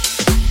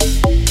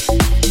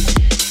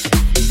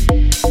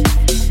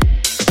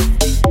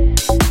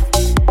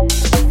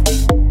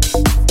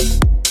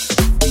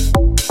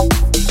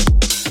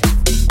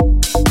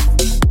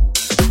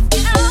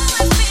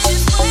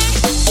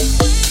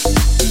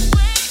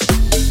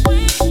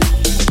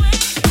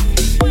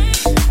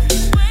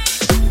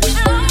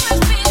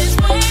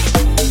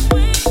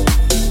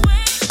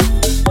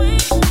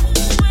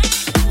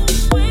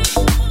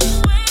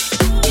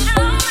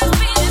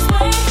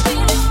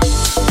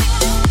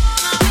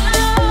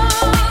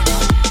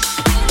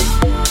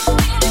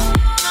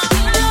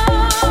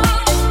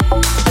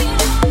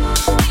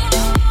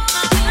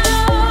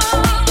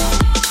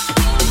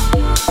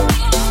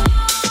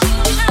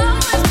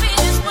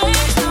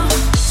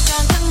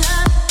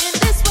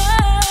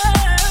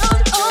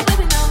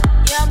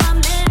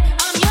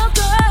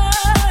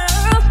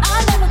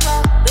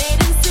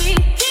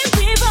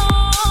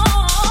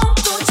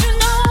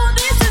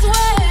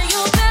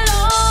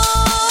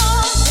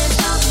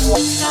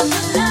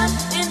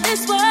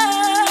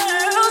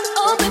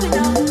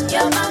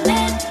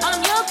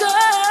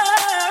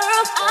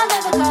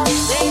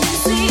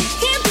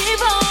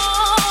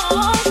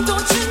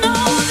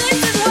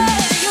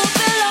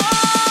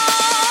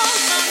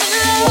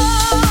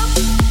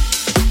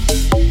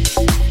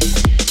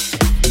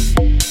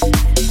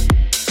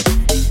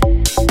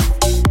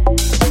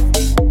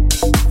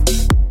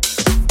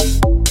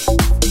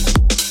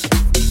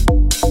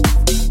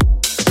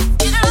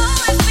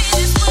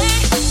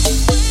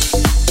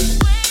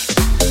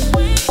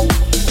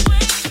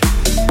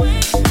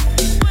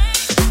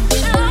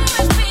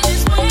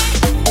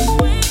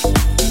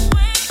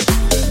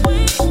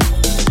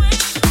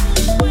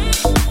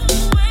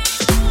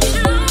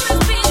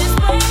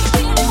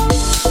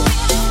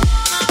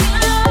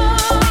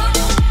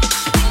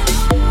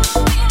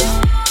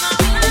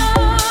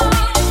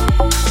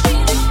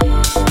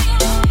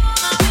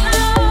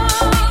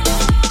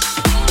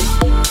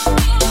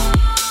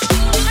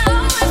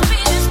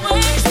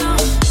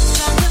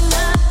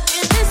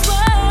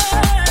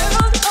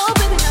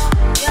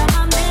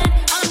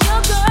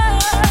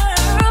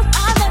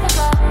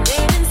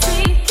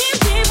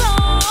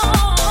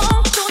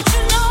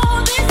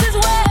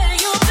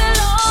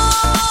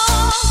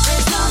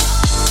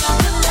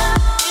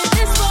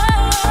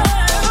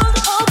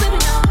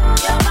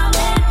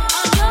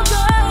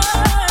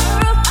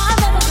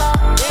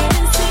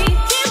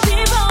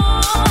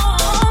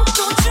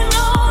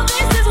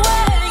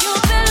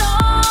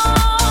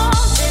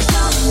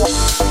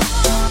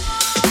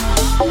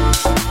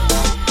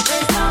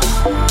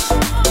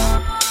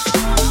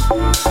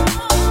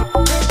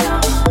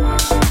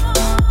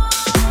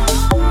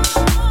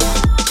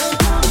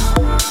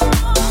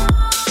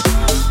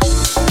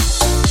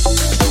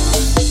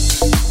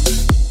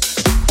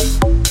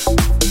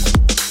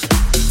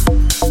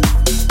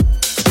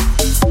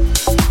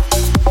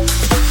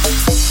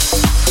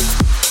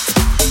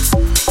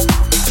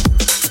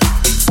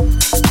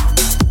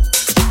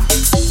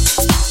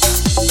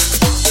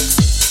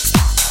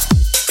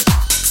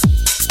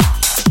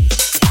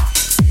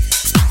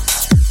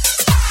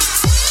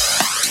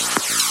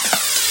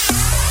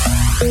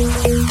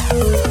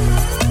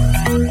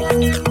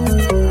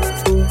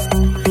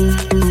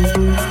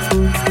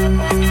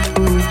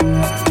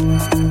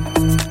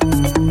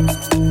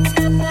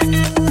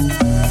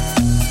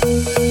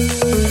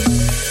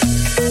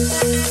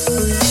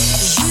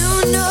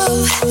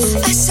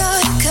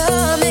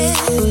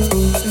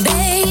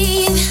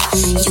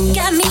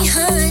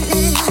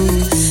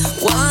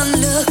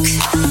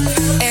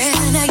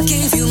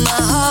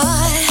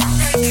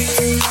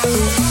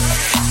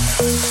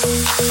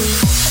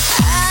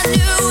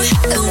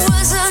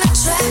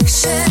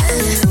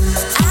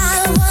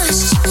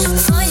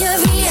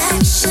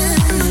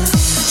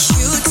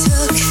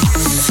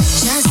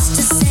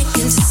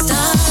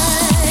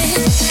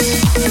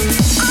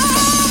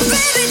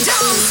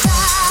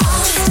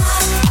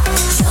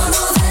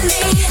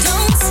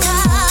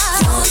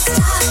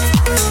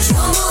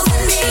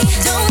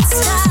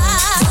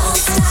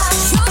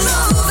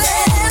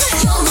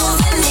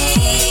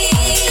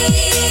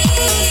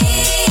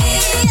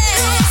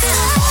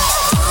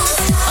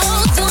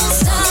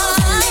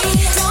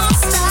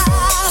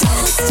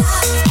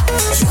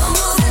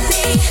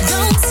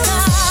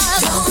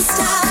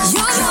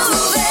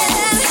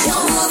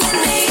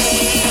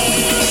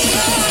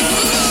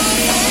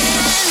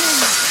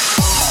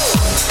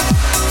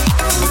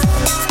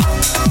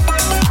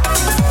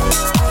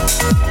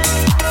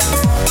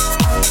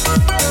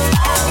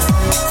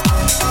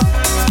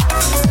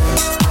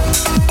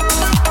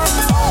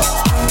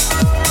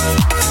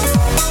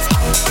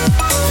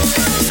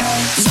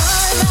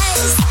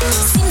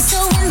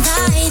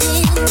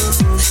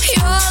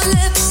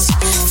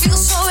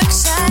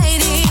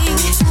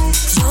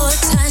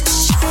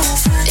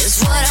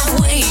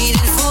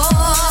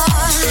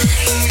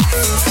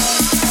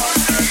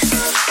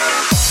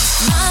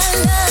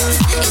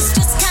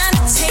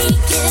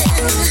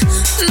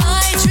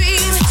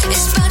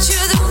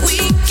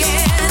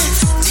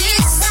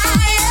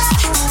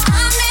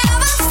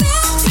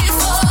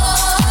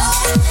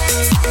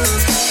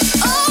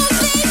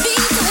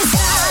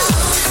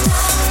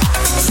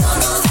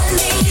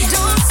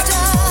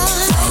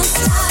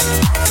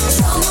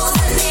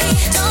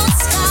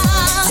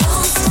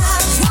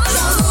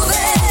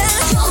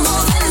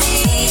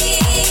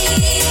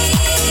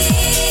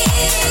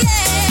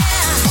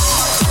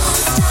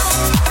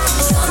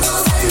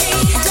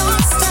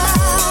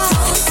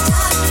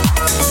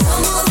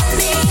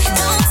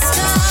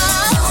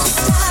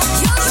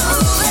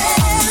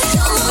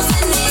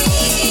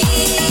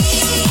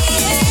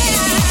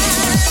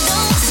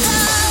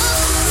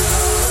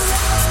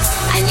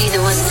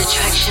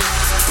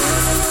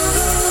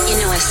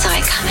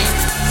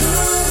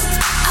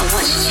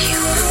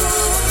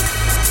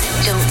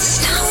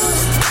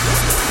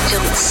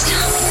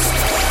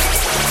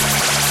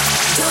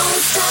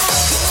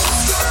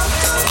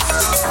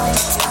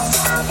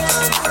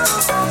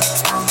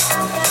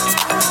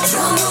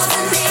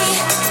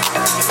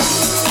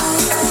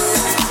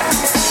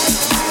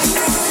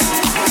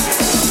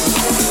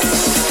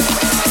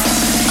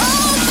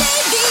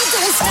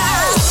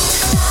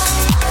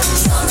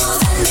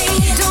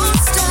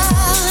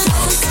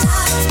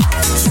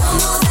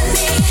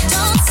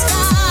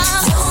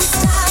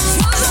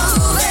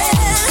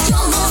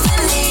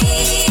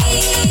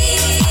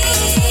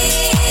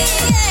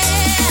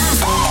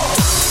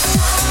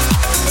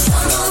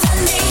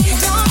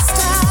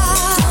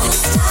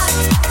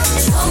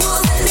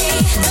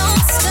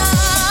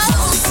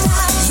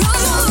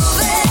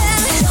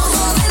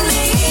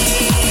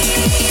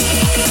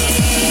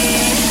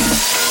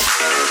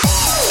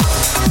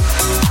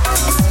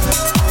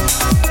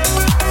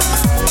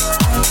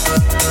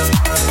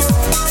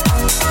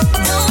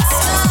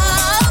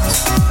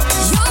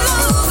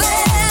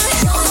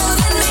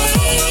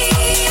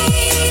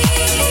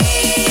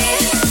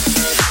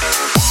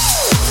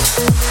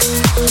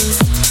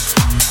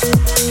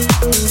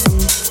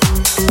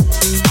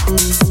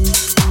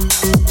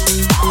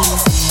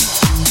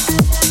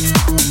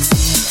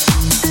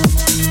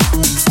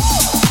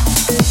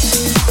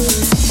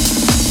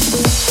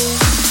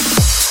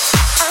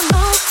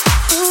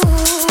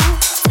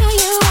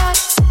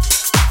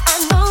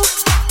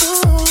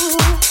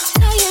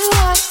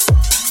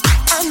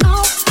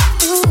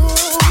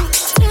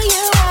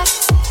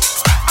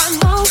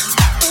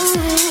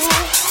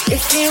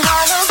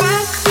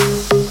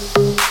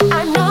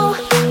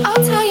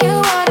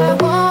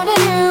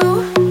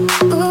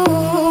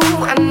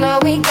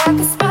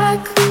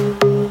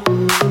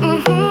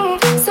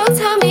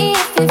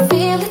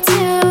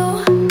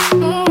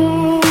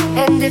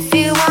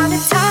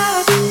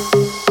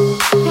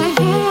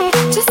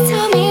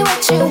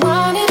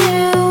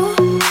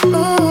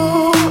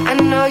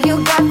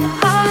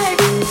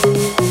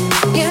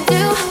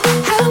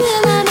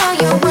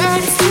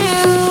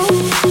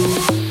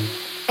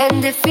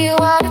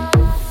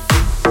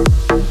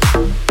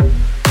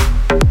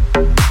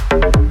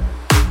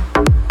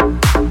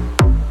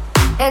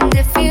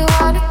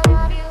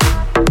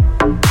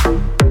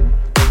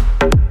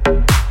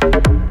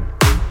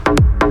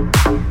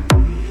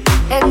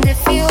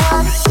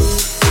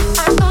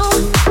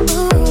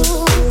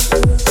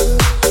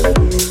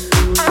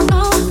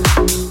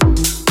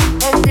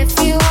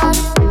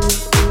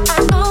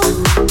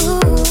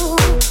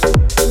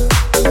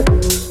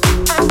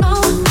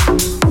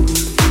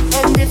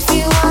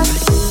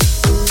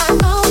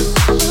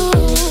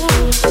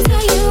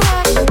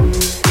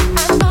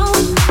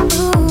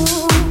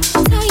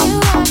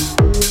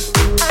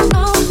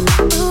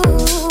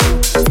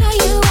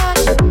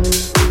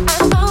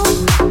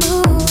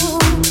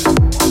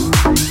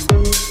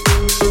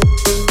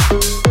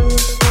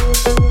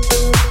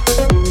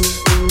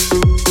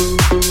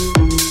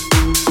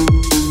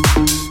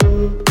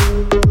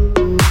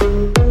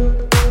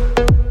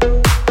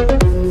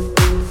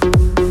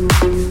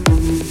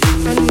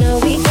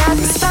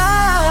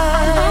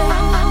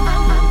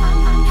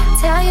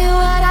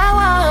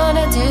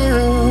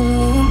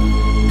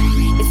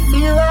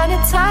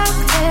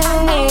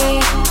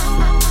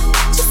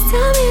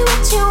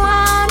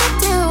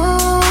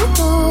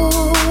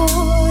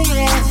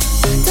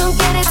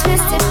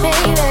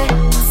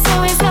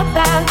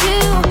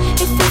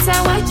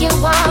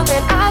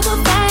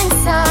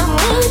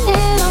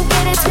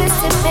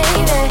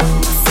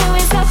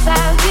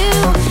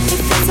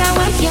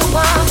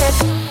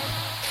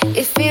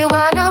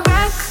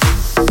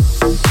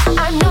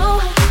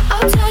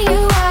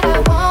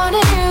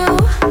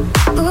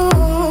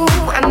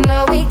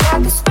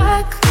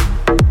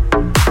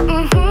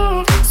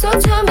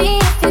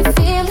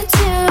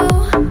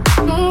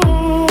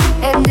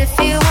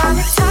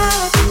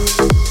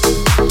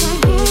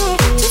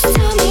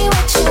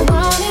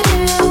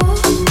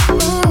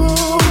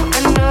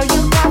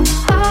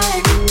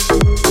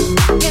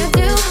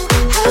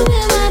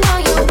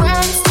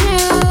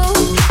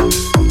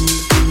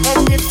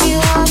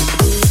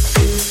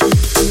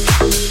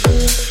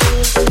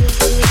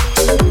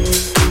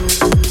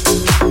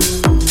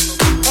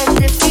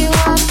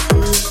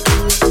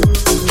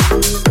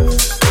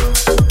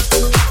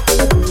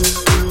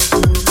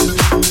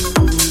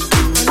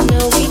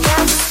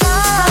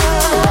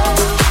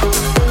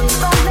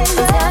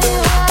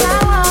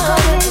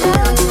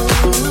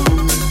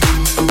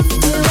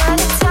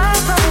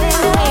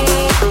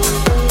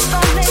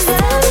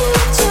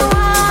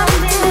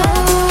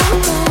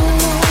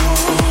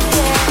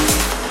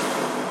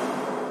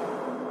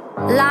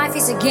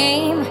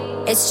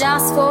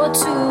 just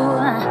for two.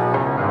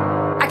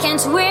 I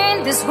can't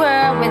win this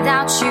world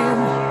without you.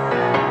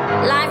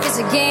 Life is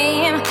a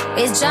game,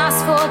 it's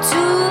just for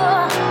two.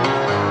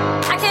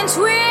 I can't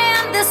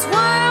win this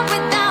world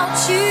without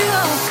you.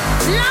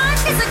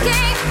 Life is a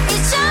game,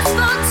 it's just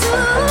for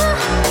two.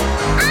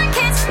 I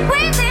can't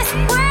win this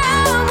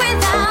world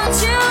without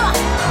you.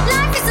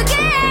 Life is a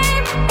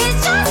game, it's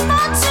just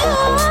for two.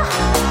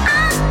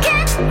 I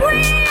can't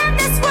win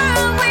this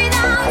world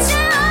without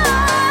you.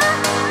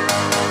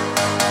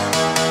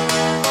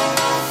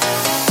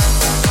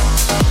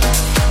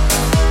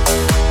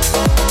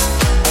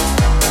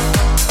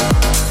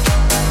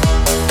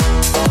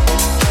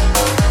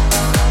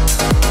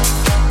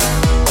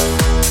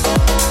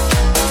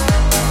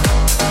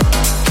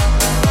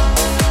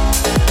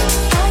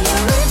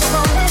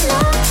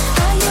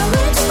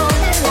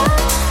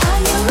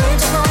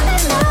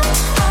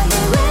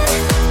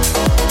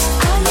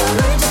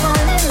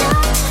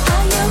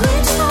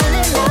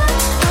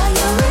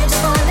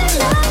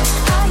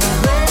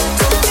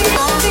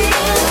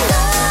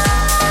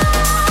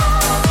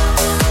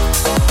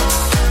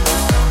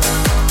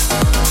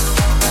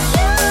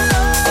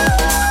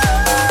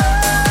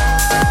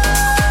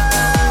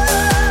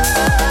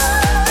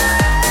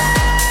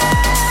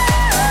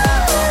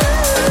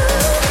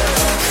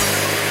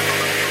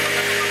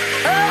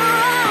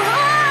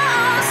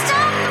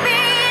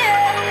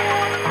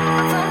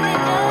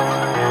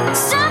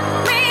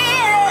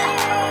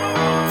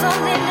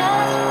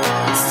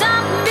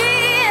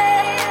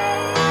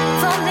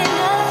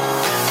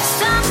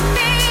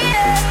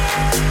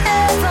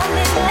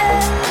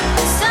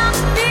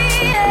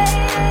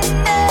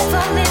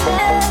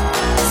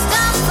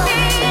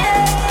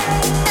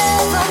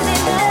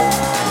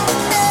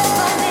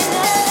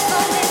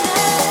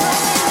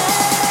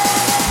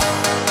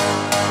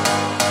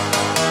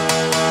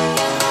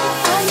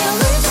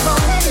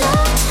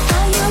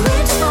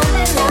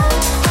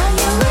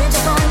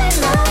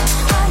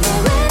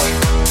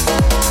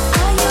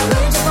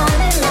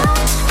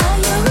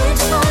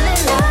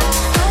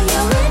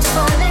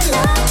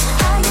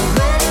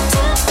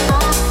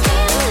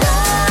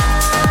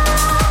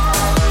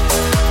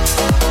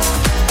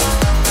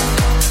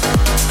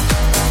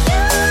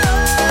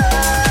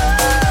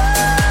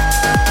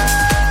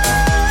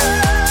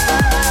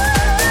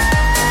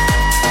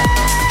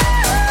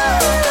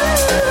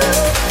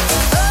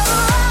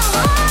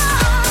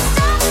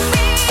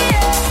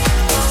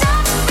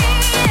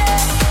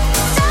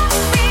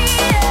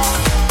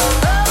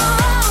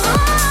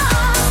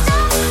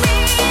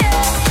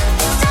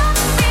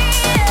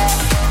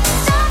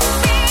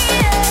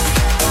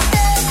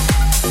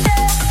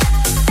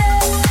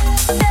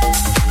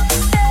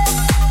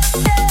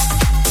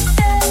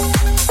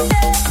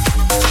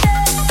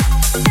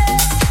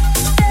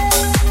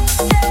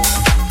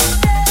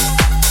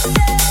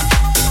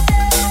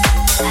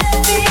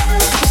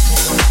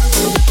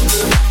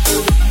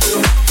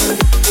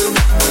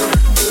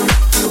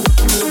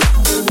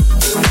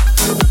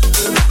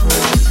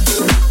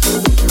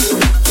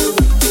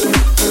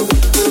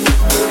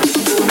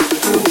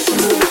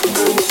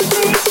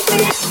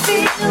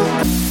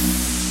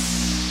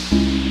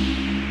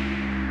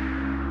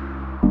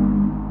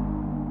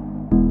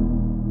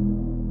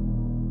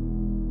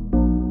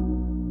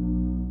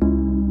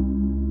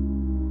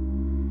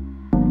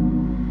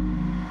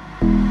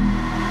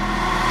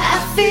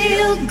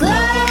 feel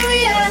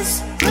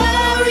glorious,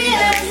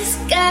 glorious.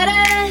 Got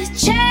a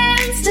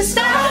chance to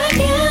start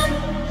again.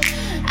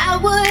 I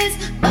was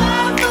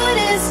born for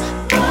this,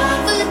 born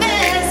for the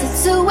best.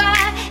 It's who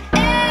I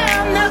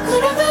am. How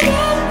could I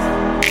forget?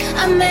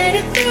 I made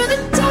it through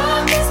the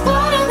darkest part.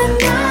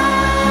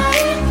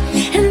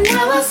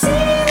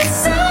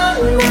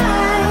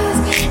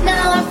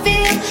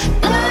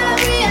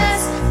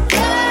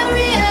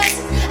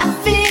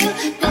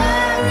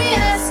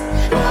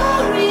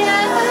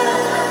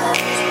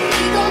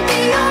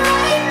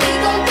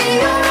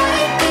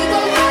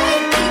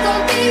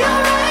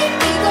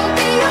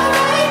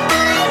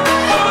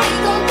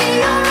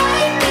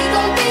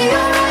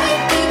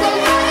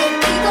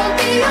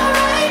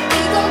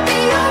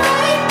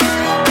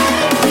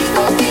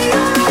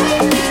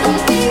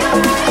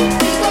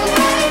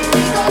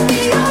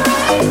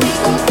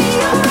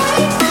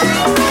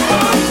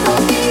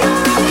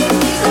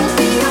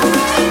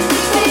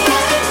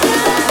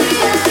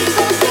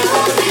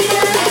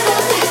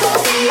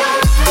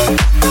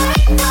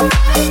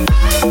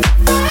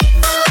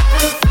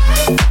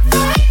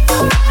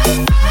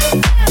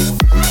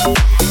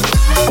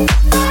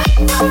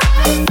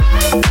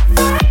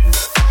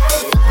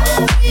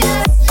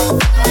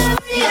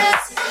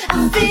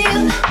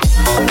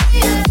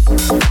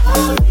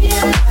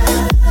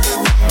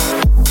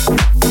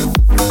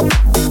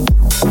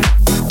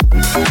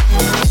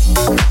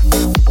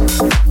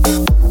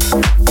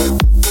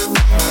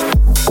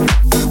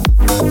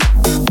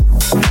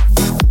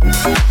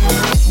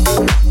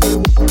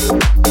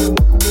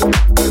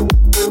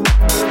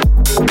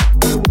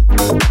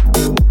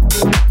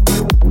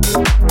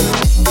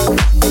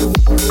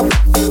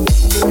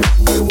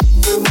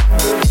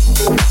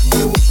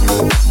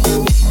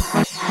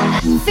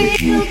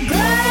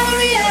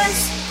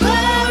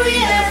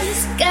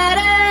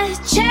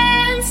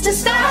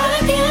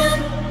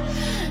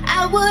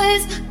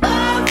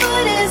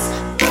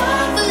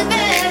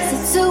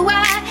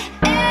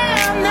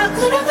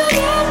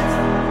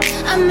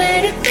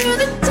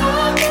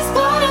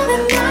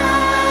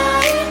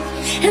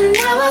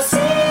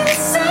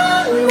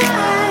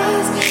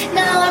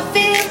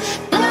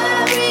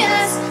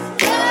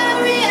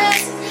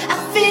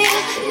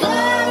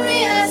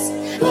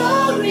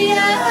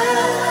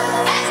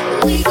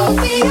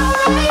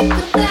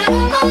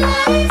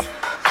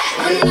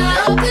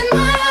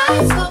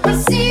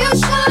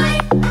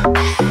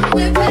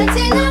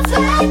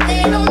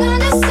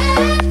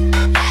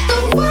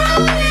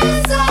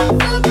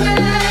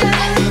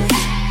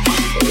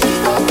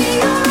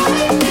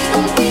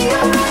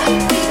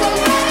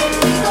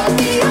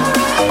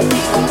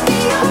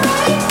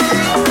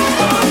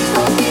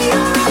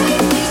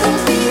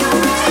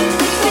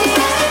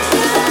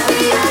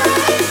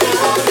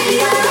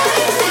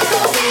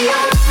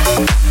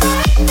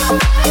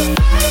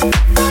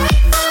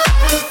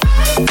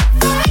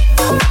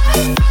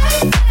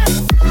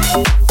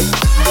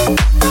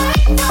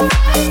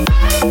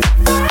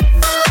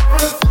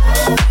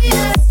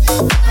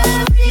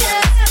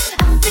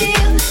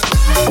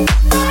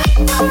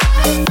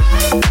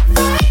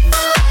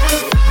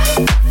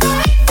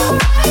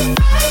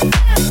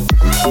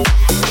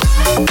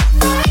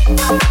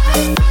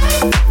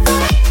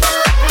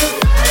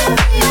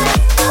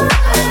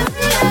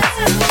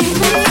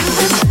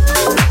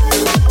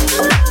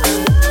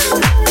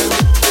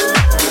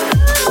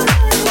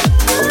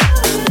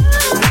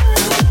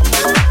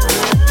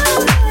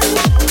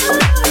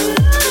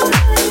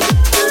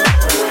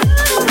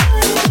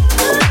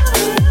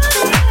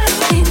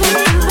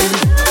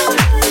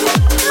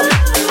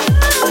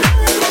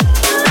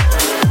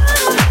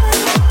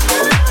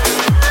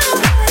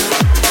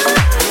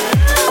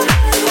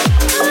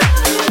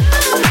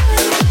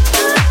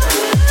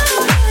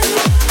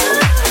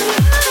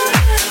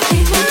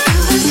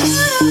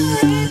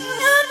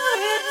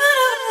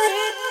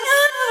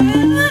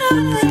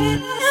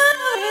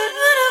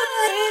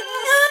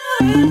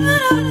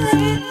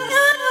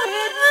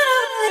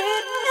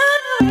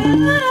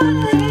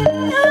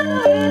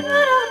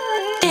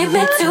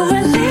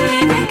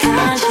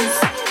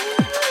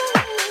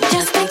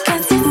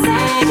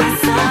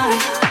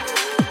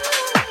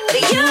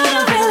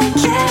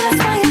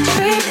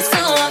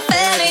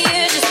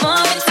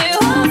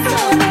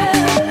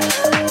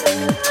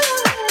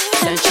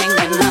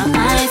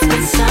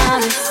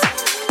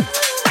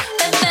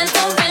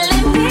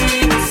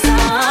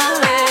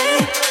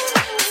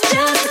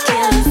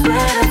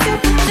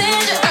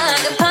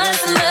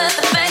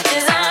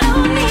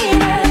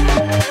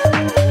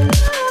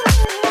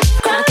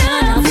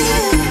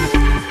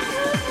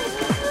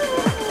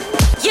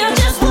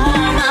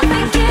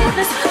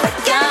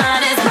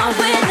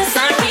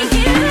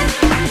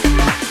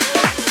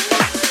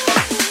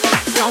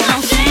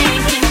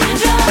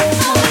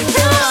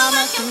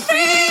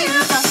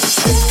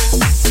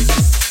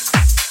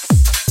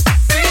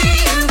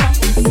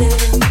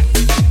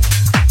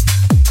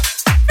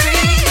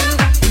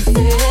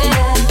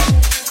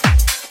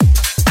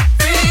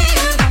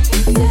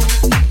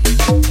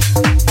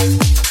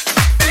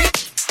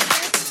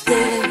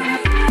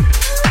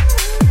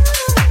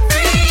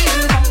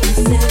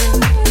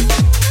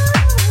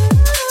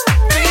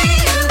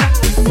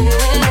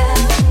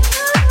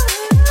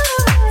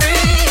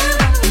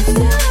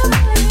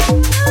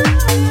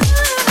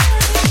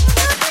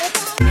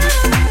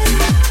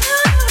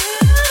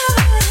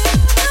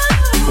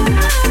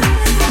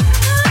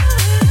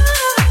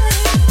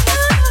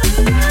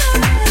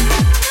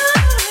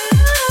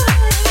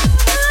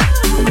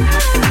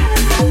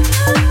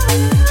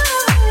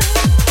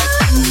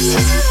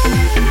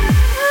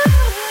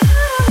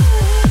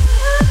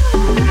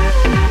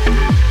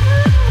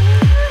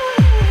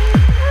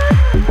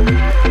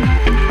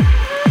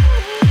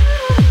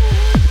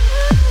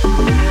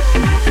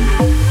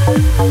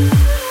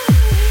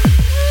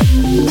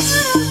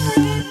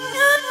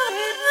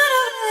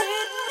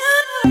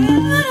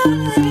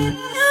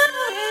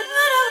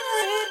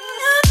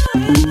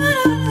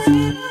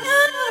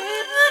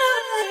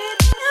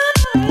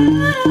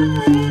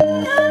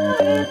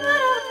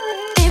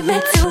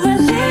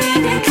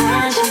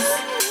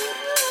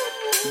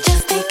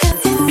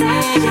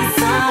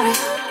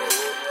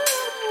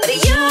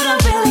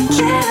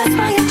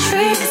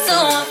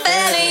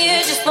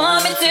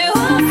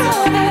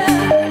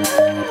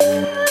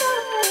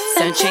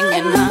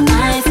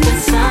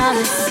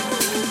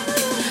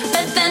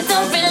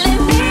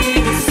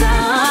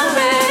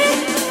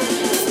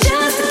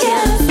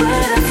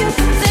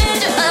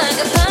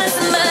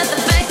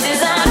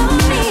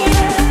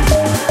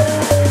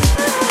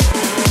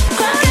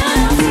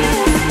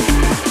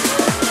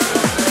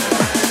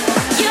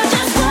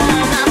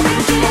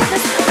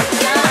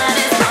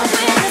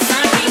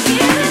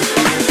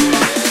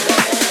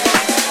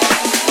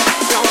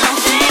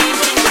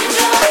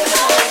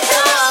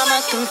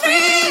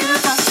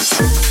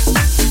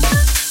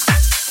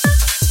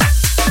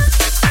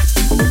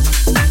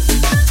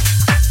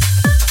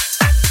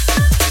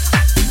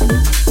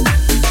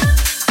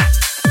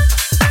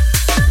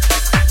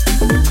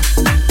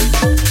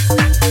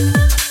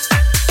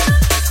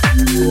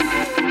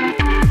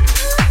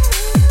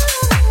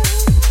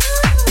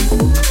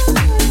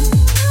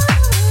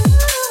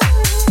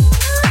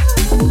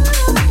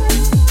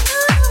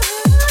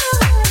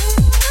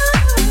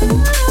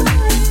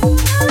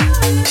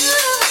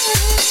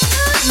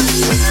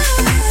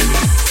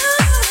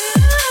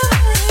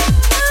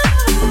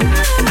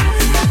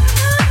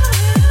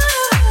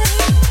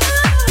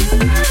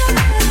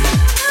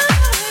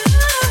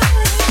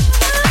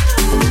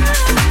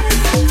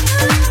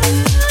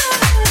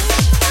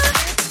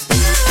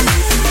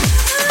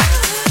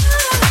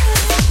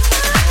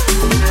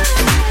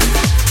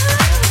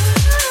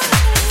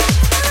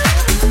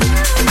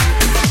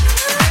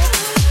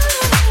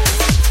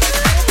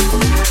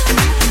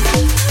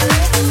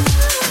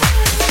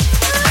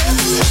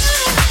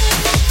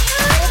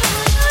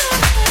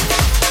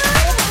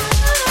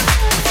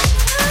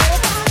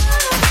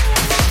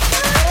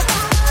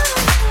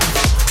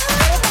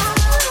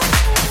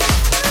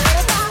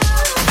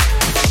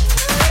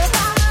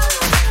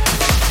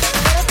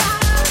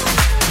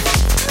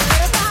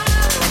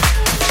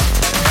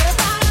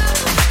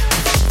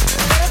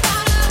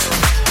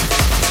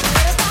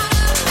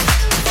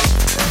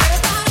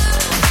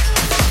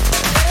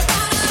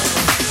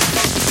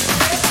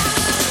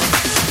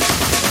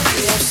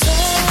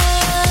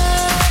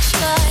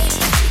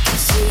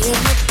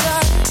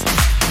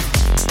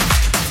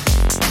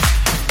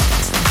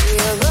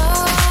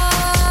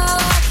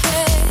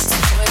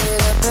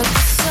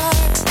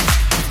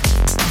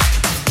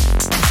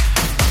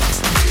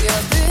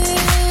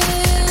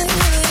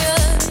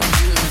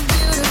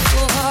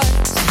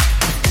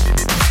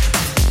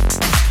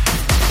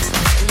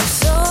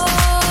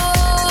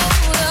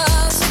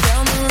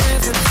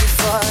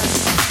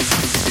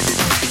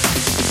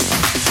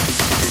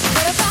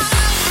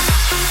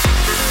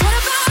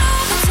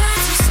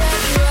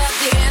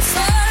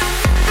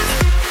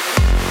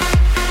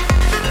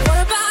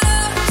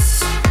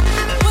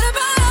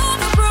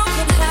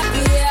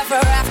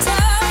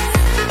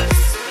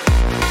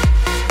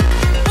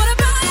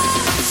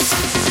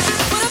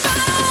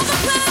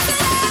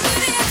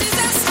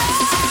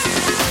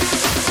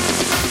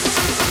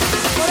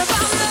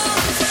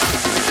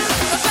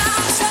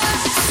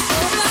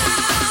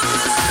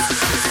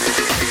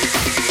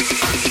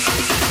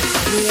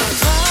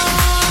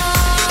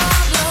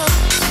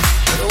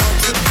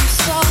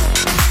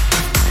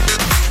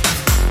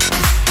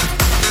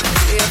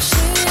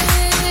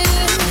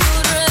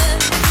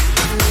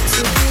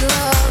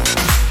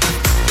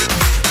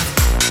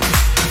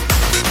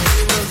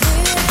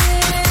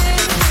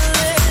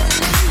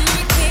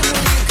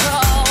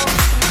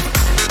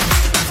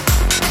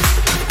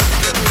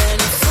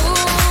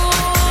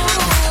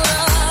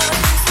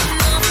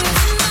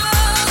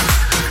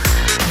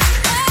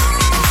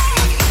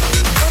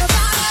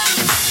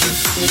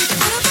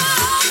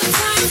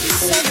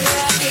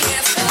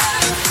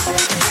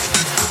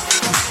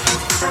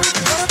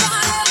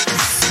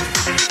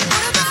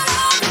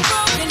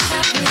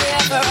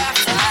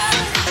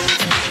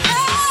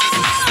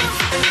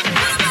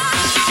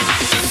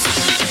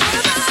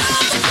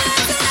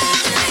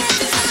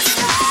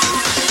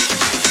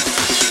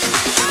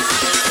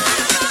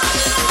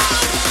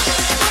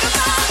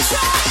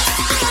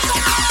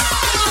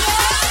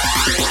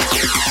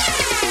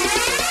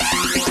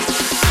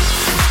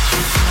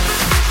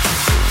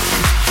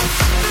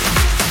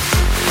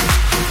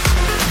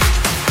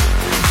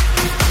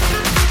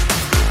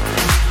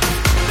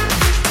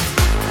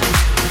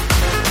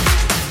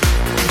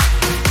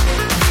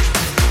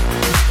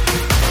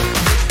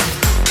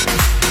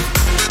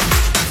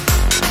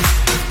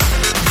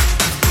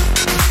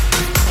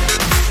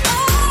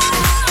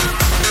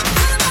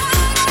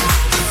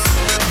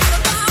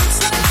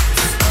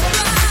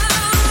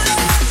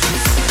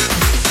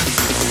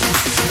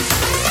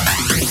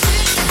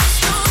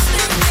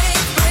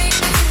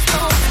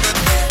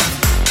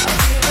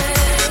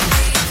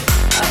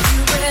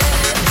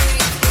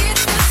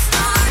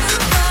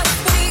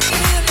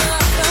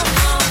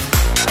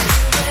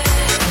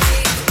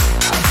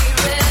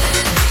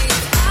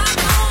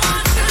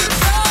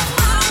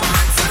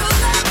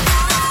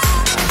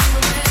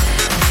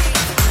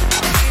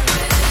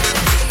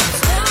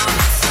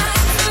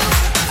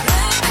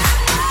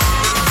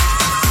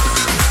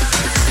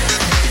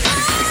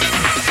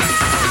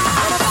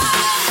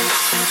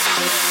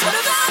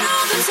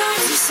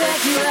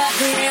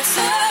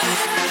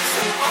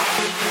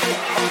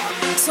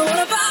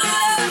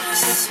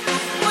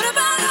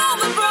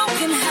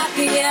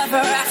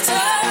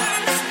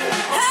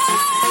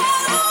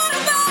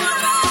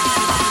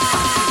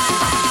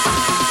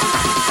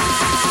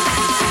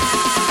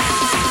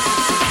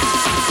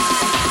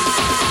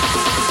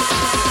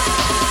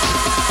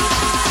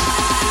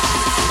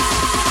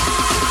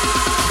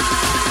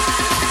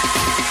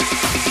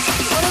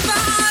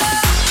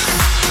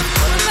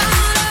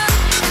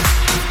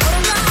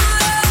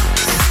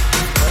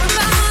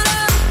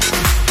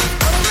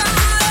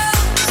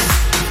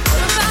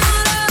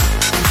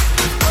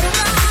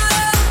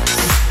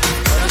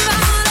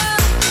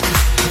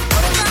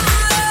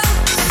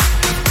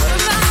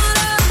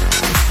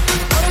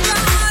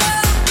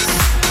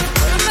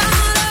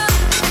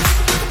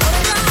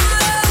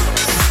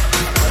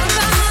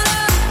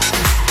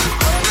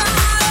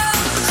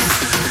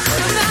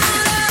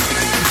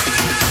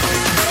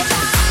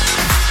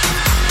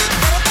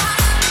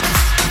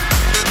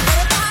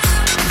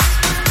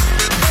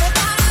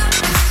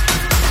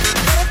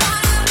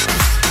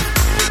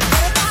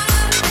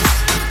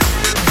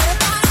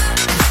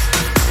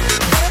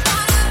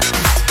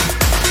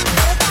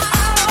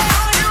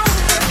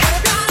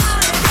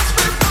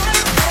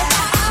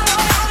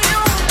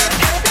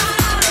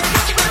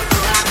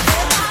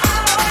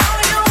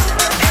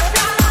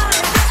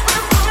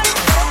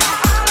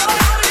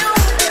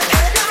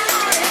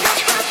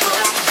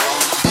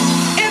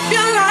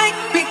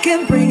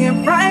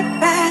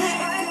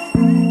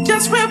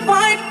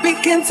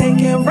 can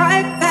take it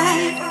right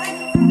back.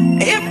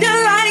 If you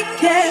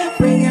like it,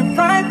 bring it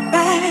right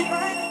back.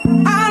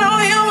 I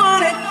know you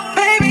want it,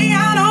 baby,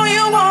 I know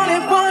you want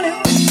it, want it.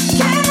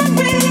 Can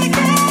we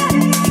get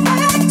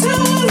back to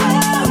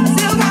love?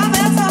 Still got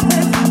that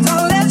something, so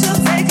let's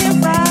just take it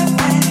right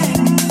back.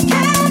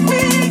 Can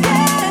we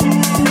get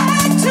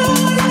back to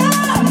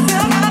love?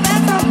 Still got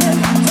that something,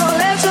 so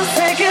let's just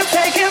take it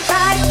right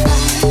back.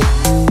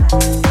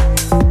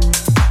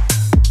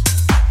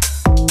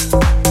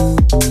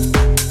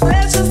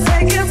 Let's just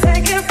take it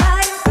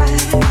right back.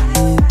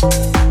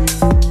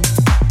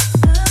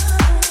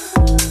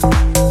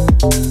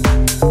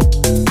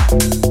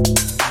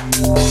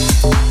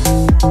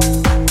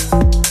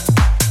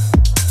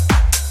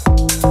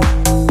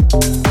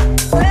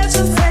 Let's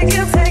just take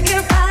it right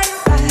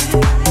back.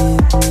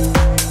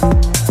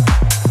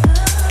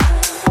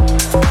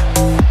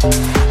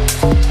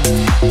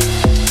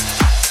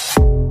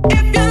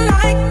 If you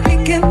like, we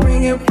can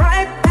bring it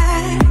right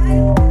back.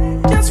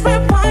 Just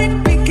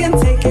rewind, we can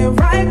take it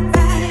right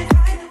back.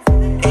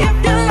 If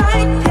you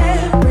like,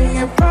 yeah, bring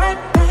it right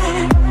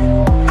back.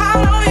 I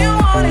know you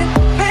want it,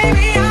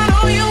 baby, I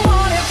know you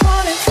want it,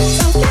 want it.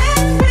 So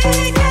can we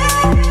get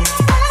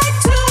back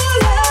to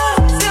love?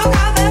 Still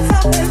got that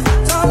something,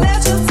 so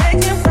let's just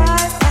take it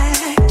right back.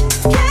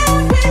 Can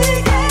we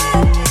get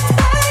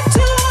back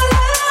to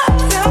love?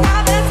 Still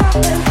got that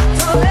something,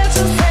 so let's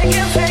just take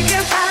it back.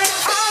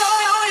 I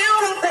know you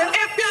want it,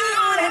 if you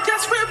want it,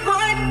 just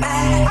rewind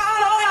back. I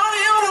know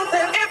you want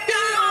it, if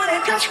you want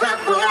it, just rewind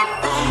back.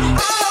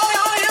 I know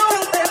you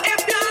want it,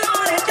 if you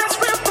want it, just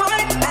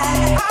rewind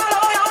back. I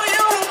know you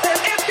want it,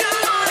 if you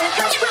want it,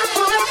 just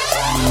rewind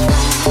back.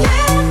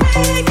 Can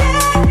we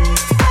get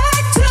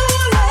back to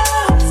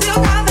love? Still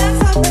got that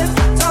something,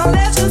 so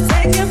let's just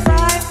take it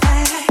right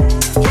back.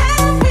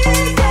 Can we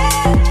get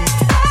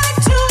back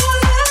to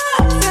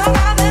love? Still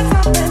got that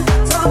something,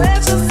 so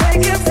let's just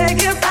take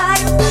it back.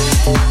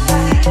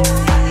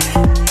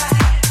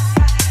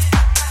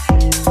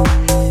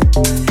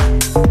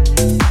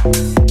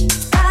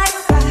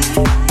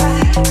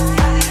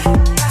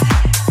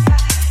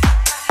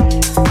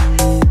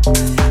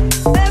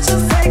 Let's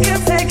just take it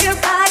back.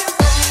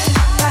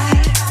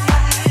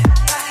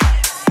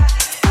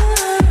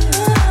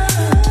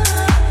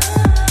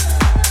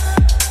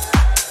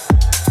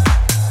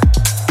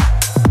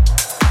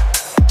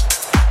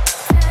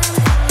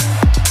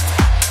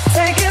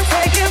 Take it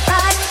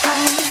back.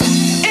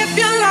 If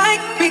you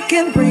like, we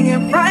can bring it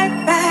right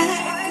back.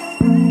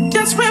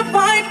 Just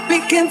rewind, we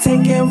can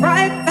take it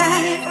right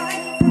back.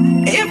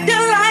 If you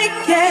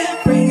like,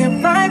 yeah, bring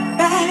it right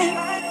back.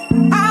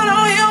 I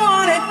know you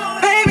want it,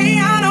 baby,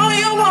 I know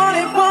you want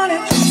it, want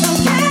it. So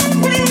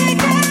can we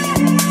get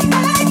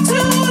back to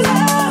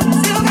love?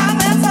 Still got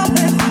that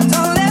something, so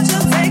let's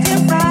just take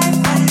it right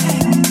back.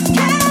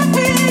 Can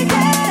we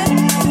get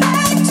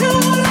back to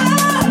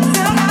love?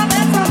 Still got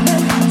that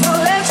something, so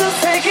let's just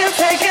take it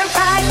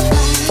back.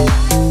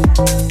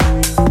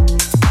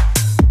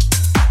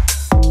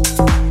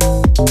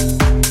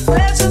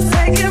 Let's just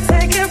take it back.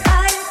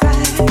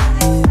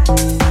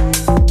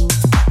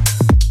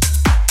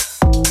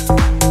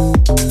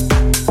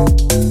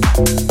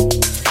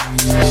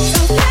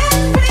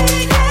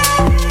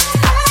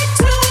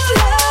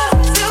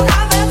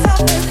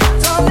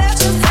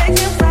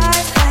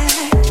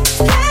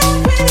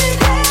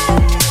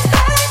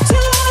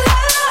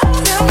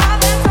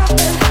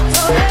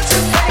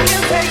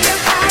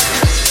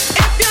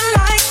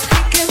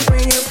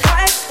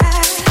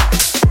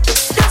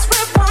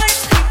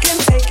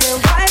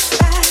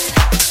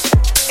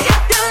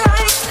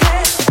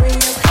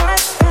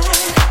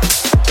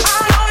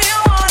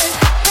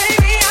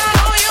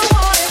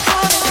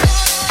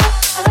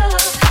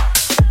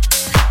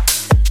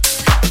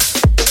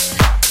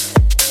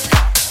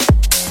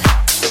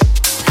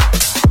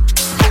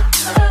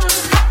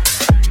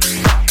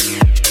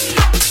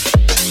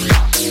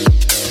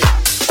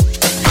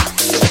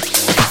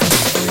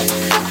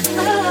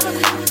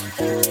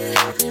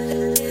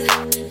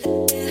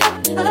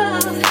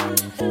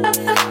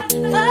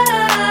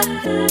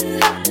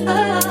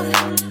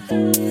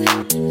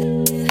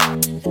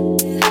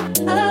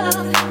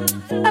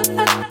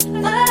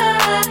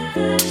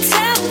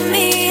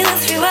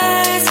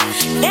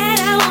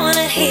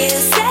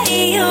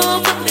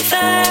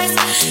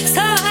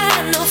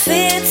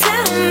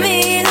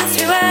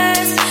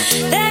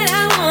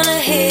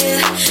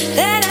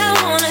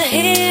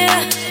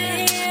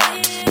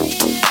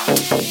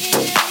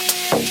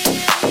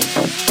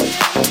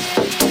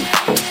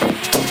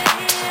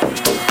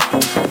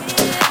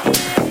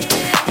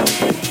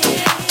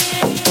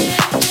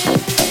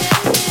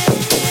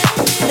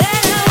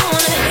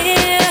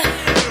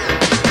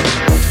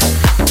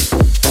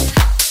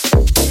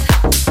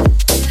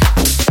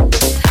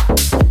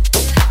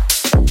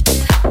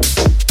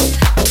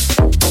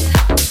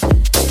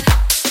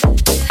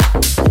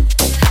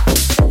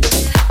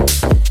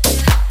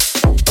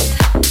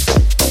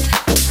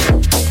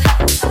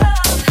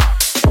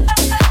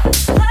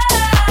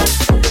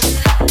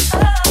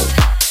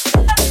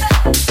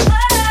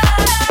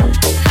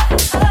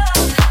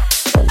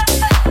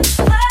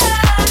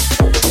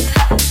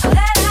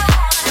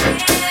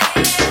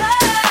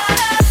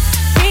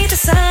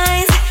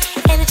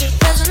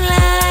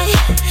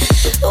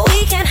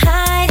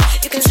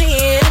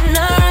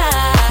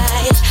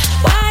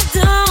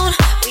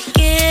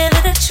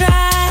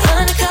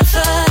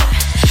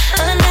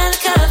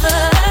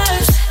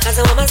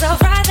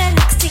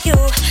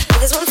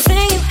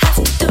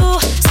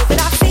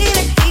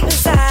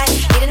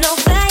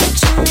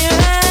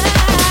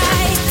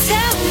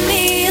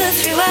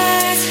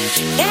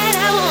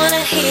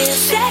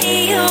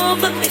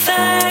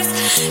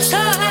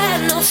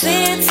 no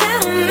fear.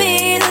 Tell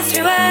me the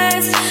 3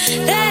 words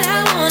that I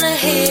wanna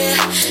hear,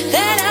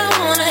 that I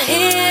wanna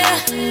hear.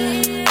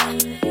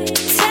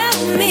 Tell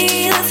me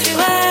the 3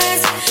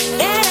 words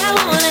that I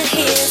wanna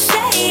hear.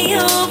 Say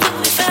you put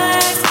me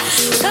first,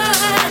 so I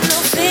have no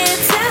fear.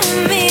 Tell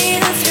me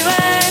the 3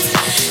 words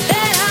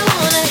that I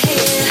wanna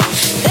hear,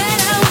 that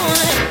I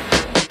wanna.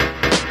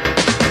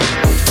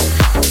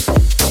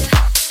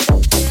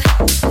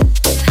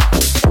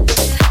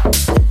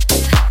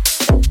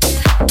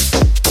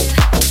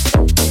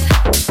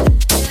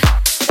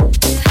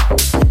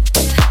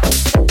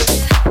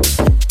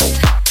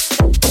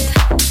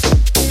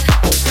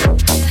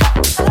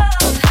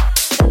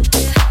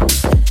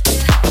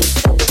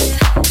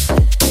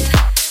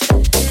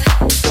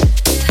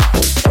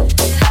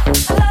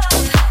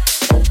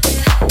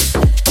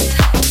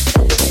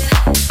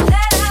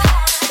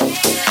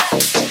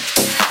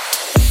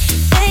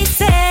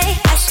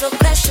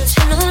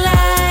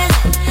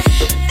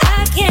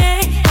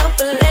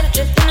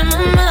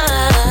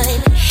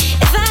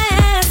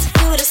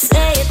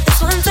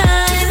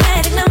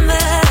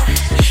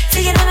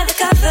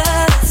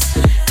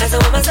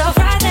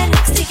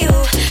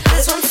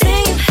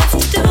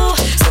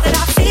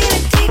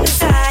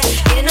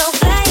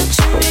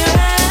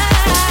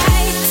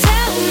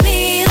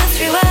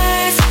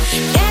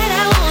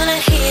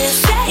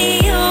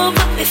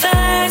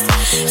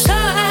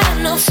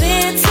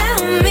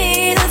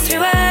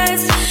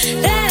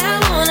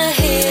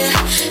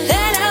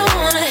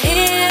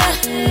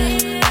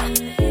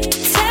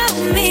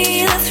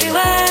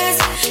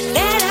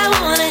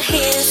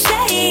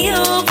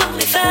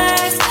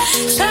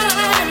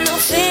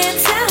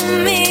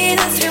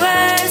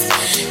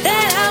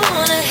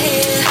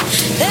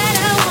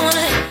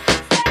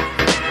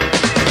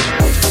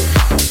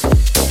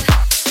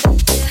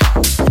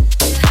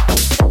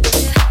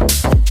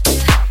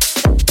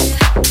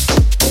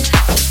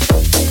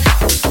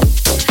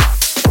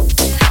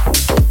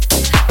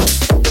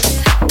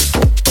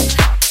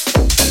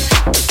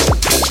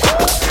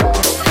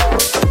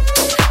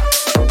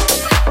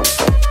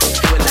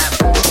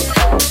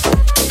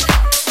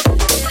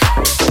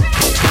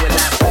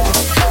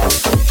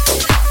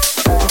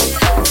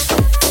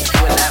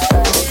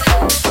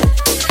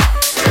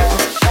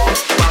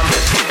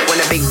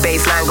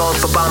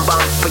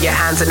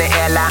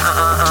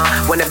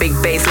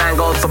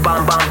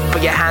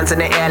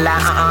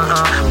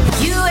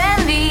 You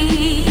and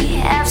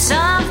me have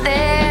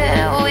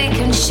something we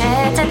can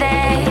share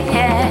today.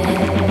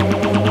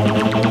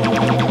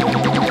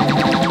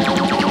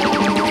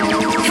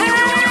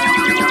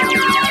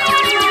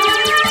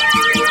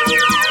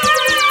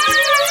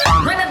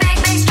 When the big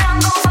bass drum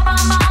goes for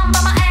bum bum,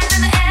 put my hands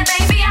in the air,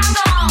 baby, I'm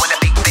gone. When the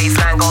big bass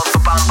line goes for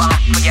bum bum,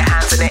 put your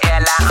hands in the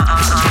air like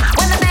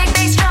When the big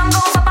bass drum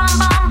goes for bum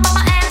bum, put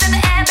my hands in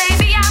the air,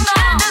 baby, I'm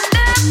gone.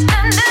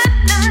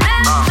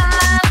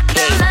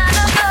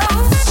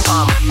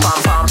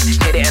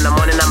 Hit it in the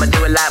morning, I'ma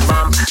do it like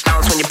bump.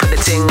 Bounce when you put the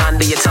ting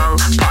under your tongue.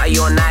 Party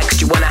all night,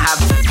 cause you wanna have.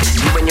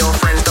 You and your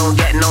friends don't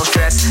get no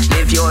stress.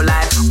 Live your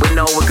life with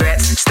no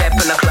regrets. Step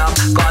in the club,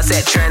 gotta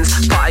set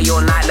trends. Party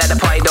all night, let the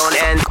party don't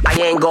end. I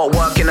ain't got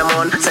work in the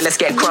morning, so let's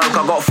get crunk.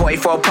 I got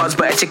 44 pods,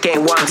 but a chick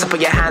ain't one. So put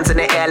your hands in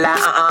the air like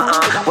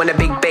When the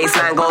big bass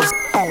line goes.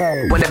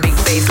 When the big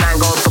bass line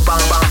goes for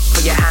bum bum.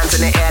 Put your hands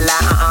in the air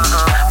like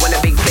When the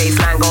big bass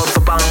line goes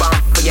for bum bum.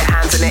 Put your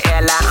hands in the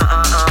air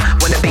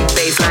like When the big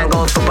bass line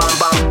goes for bum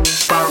bum.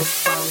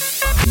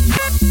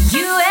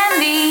 You and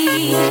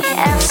me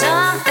have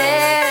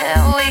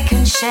something we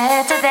can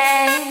share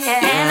today.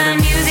 And the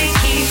music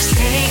keeps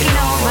taking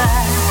over.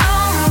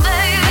 Oh,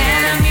 baby.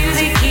 And the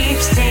music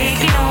keeps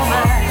taking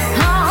over.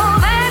 Oh,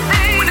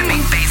 baby. When the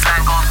big bass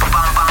line goes for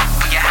bum bum,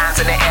 put your hands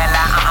in the air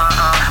like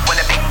When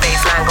the big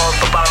bass line goes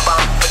for bum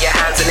bum, put your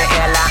hands in the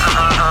air like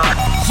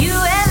You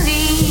and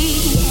me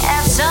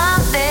have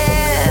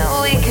something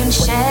we can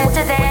share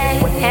today.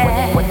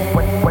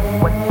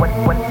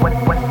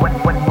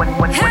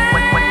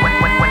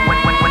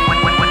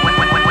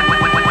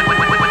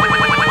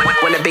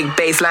 When the big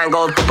bass line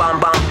goes for bum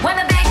bum. When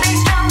the big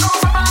bass drum goes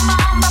for bum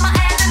bum, put my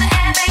hands in the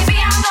air, baby,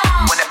 I'm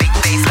gone. When the big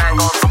bass line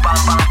goes for bum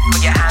bum,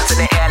 put your hands in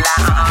the air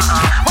like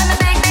When the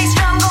big bass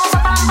drum goes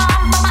for bum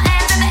bum, put my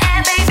hands in the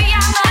air, baby,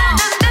 I'm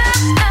gone.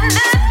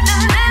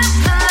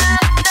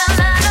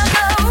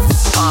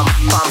 Pump,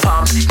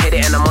 pump, hit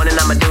it in the morning,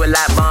 I'ma do it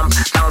like bump.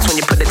 Bounce when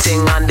you put the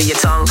ting under your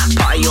tongue.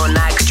 Party all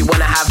night, cause you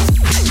wanna have.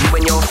 You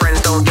and your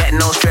friends don't get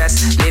no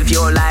stress. Live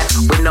your life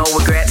with no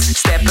regrets.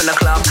 Step in the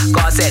club,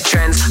 gotta set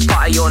trends.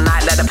 Party all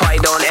night, let the party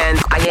don't end.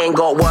 I ain't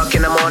got work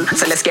in the morning,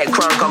 so let's get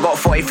crunk. I got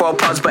 44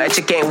 pods, but a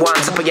chick ain't one.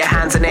 So put your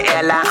hands in the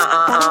air like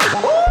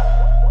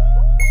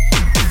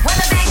When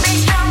the big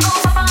bass drum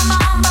goes for bum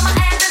bum, put my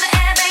hands in the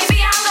air,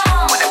 baby, I'm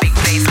gone. When the big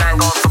bass line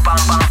goes for bum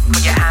bum,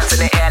 put your hands in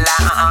the air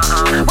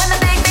like